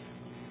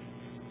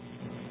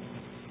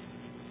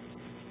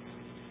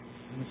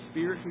 And the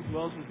Spirit who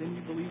dwells within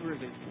you, believer,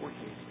 is a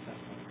foretaste of that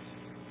promise.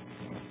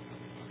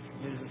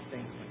 It is a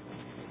stamp.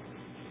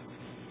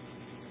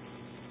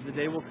 The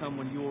day will come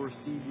when you will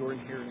receive your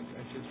inheritance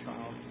as His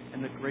child,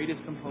 and the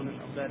greatest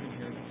component of that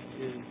inheritance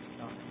is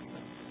God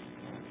Himself.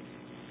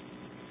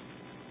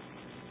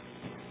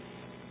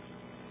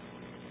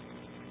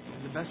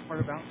 And the best part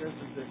about this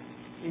is that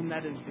in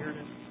that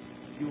inheritance,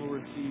 you will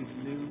receive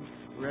new,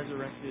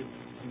 resurrected,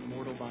 and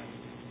immortal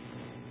bodies.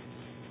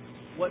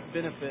 What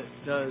benefit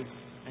does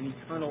an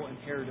eternal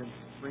inheritance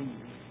bring you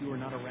if you are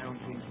not around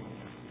changing?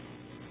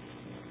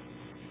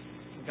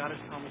 God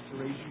has promised to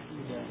raise you from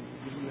the dead and to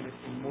give you an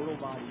immortal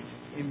body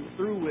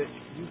through which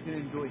you can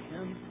enjoy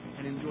Him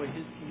and enjoy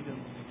His kingdom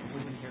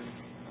with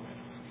inheritance.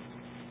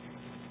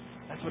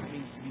 That's what it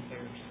means to be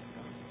heirs of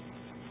God.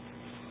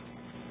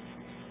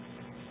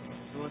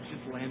 So let's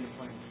just land the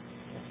plane.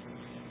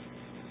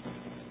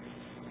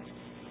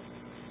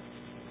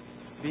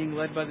 Being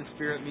led by the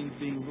Spirit means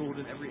being ruled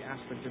in every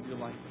aspect of your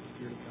life by the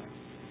Spirit of God.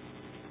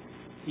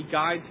 He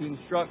guides, He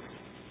instructs,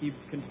 He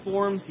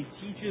conforms, He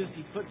teaches,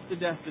 He puts to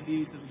death the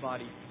deeds of the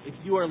body. If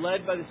you are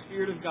led by the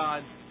Spirit of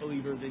God,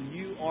 believer, then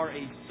you are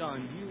a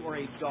son, you are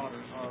a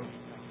daughter of God.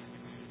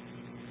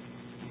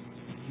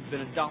 You've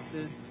been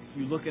adopted,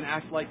 you look and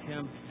act like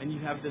Him, and you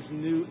have this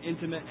new,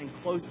 intimate, and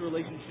close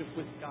relationship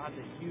with God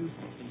that you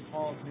can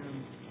call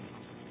Him.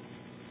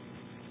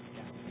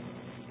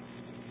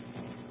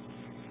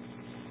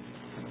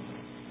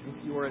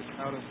 If you are a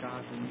child of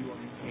God, then you are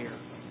an heir of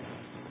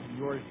God.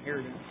 Your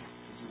inheritance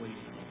is waiting.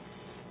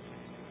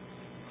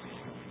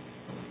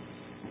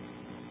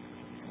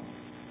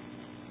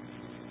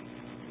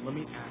 Let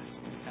me ask,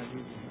 as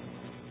we do,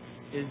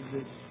 is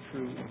this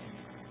true?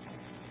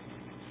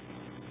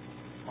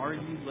 Are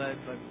you led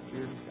by the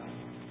Spirit of God?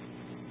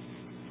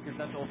 Because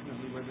that's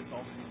ultimately where this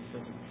all comes,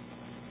 doesn't it?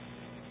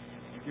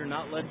 If you're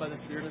not led by the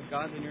Spirit of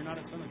God, then you're not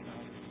a son of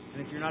God.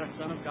 And if you're not a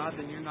son of God,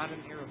 then you're not an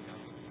heir of God.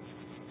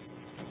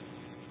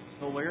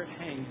 So where it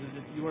hangs is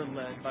if you are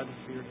led by the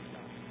Spirit of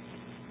God.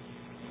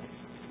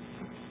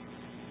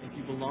 If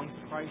you belong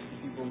to Christ,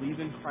 if you believe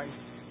in Christ,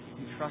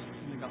 if you trust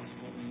in the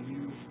gospel, then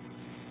you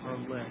are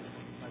led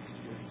by the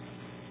Spirit.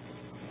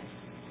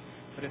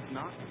 But if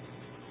not,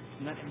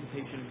 then that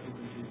invitation is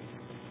open to you.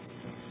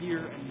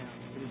 Here and now,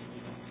 it is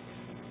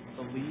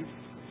open. Believe,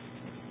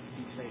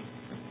 be saved,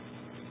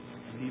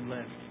 and be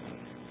led.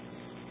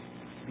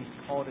 Be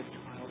called a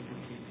child of the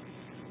King.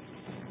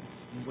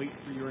 And wait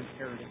for your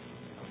inheritance.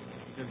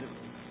 Because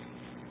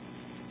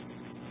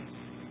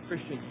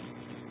Christian,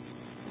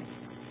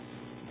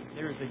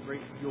 there is a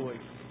great joy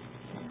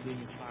in being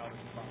a child of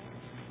the Father.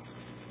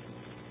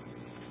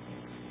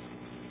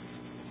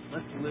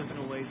 Let's live in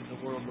a way that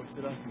the world looks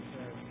at us and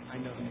says, I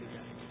know who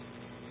you're.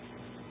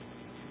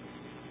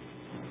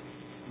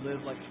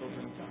 Live like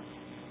children of God.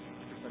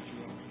 For such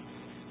you are.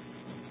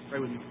 Pray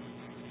with me.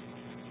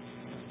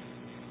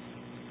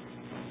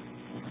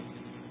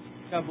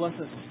 God bless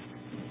us.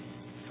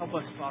 Help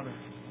us, Father.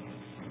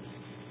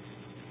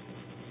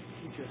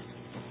 Teach us.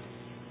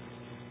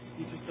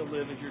 Teach us to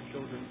live as your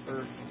children,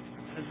 for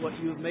that is what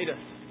you have made us.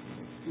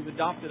 You've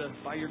adopted us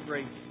by your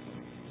grace.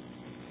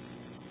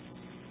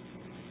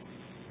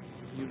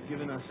 You've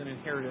given us an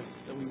inheritance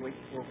that we wait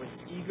for with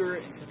eager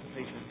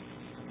anticipation.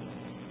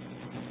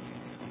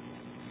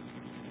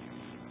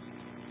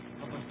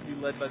 Help us to be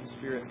led by the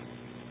Spirit.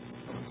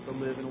 Help us to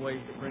live in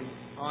ways that bring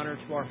honor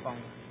to our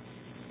Father.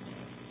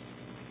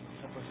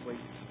 Help us wait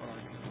for our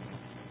inheritance.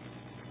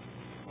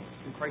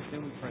 In Christ's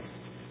name we pray.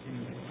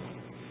 Amen.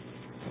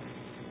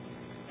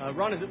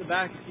 Ron is at the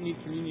back if you need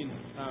communion.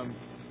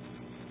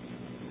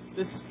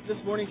 This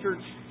morning,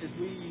 church, as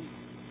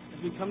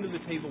we come to the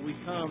table, we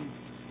come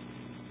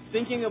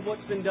thinking of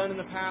what's been done in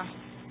the past,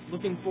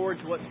 looking forward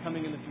to what's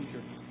coming in the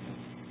future.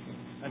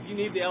 If you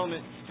need the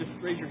element, just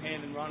raise your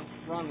hand and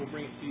Ron will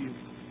bring it to you.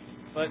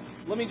 But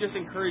let me just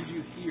encourage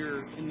you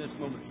here in this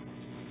moment.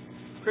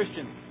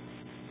 Christian,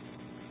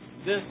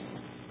 this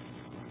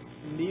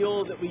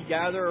meal that we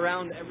gather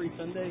around every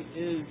Sunday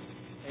is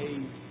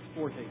a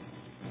foretaste.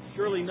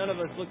 Surely none of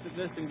us looks at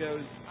this and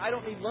goes, I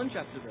don't need lunch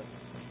after this.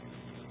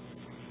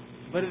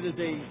 But it is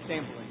a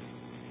sampling.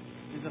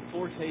 It is a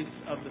foretaste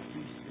of the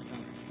feast to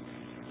come.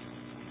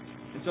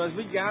 And so as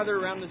we gather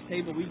around this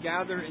table, we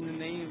gather in the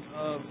name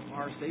of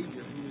our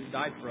Savior who has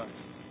died for us,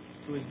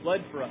 who has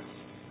bled for us,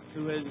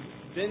 who has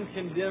been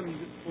condemned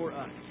for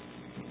us,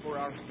 for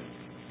our sins.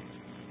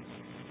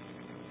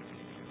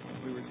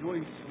 We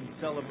rejoice and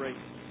celebrate.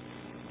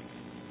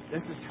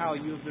 This is how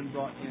you have been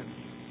brought in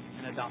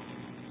and adopted.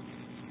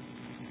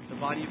 The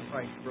body of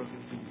Christ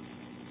broken for you.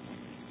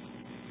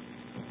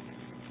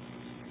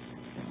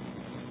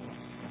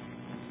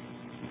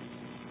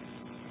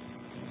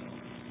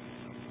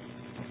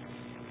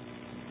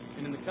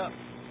 And in the cup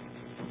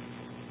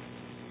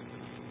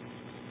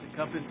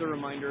is the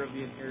reminder of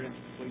the inheritance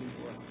that's waiting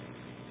for us.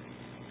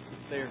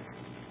 It's there.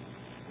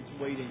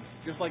 It's waiting.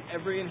 Just like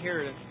every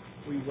inheritance,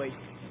 we wait.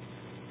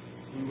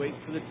 We wait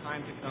for the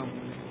time to come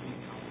when it will be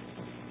ours.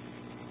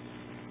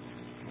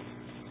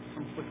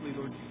 Come quickly,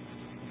 Lord,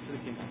 to the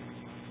kingdom.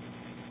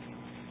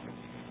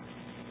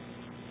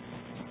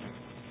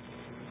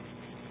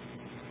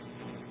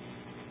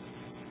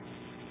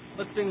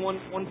 Let's sing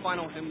one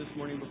final hymn this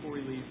morning before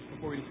we leave,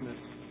 before we dismiss.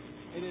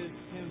 It is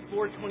hymn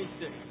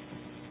 426,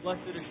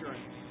 Blessed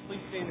Assurance.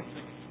 Please stand and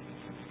sing.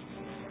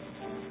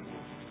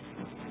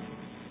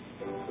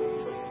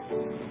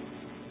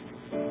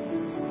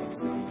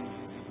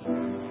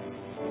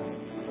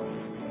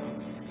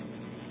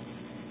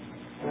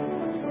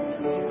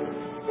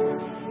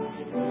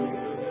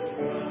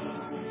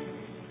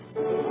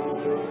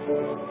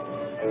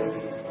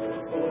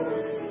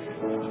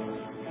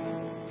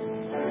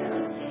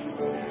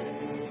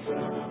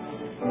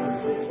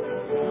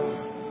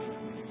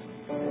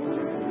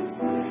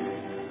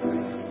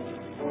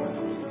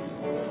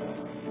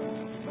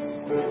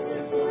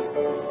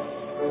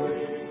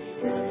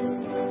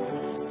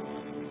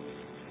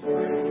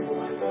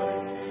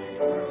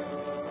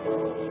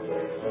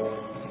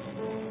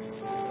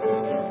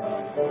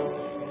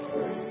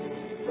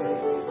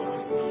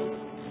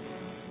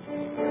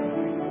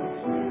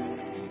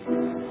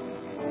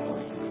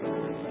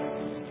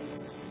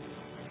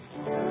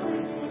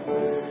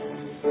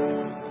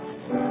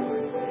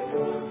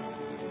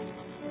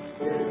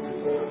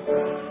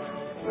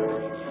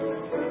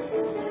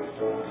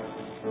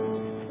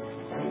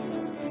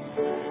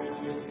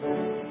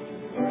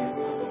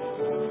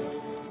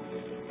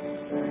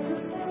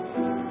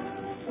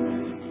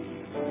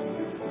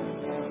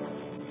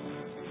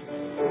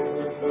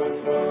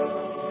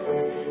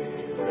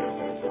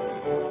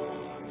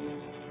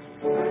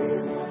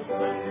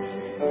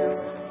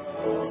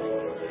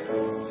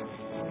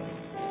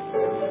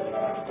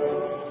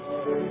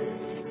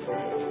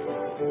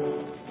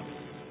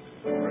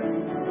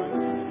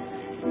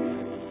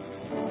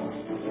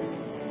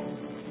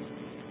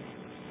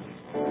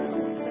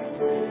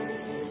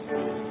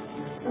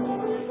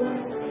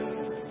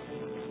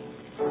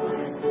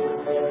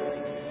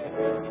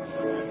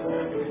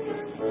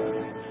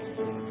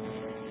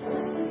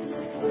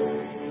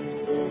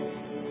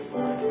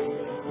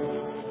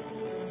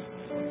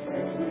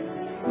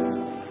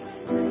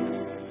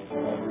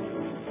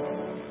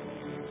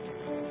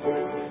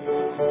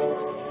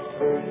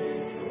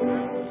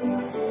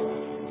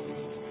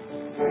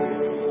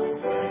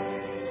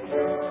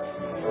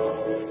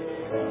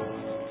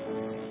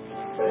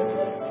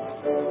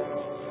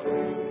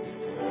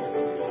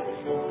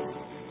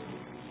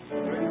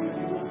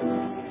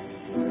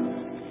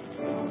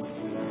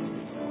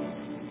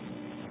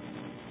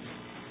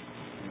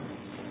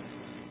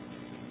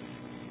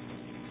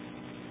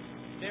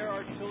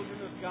 are children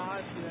of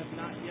God who have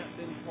not yet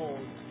been told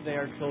they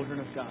are children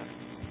of God.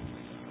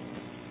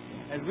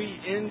 As we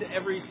end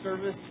every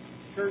service,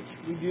 church,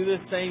 we do this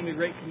saying the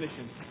Great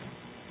Commission.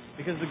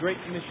 Because the Great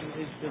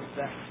Commission is just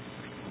that.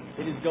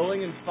 It is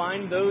going and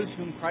find those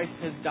whom Christ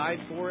has died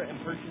for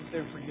and purchased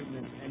their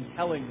forgiveness and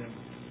telling them,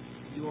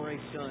 you are a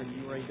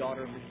son, you are a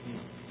daughter of the King.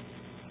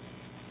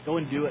 Go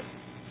and do it.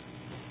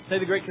 Say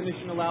the Great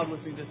Commission aloud with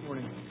me this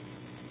morning.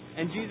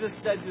 And Jesus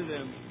said to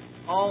them,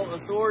 all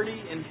authority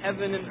in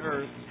heaven and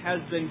earth has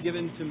been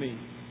given to me.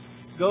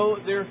 Go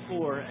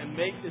therefore and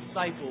make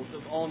disciples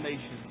of all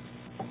nations,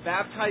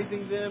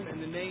 baptizing them in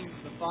the name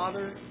of the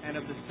Father and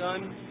of the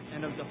Son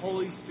and of the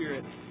Holy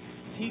Spirit,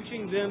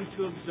 teaching them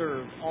to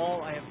observe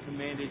all I have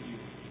commanded you.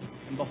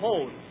 And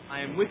behold,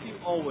 I am with you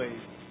always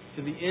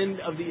to the end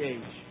of the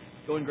age.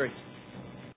 Go in grace.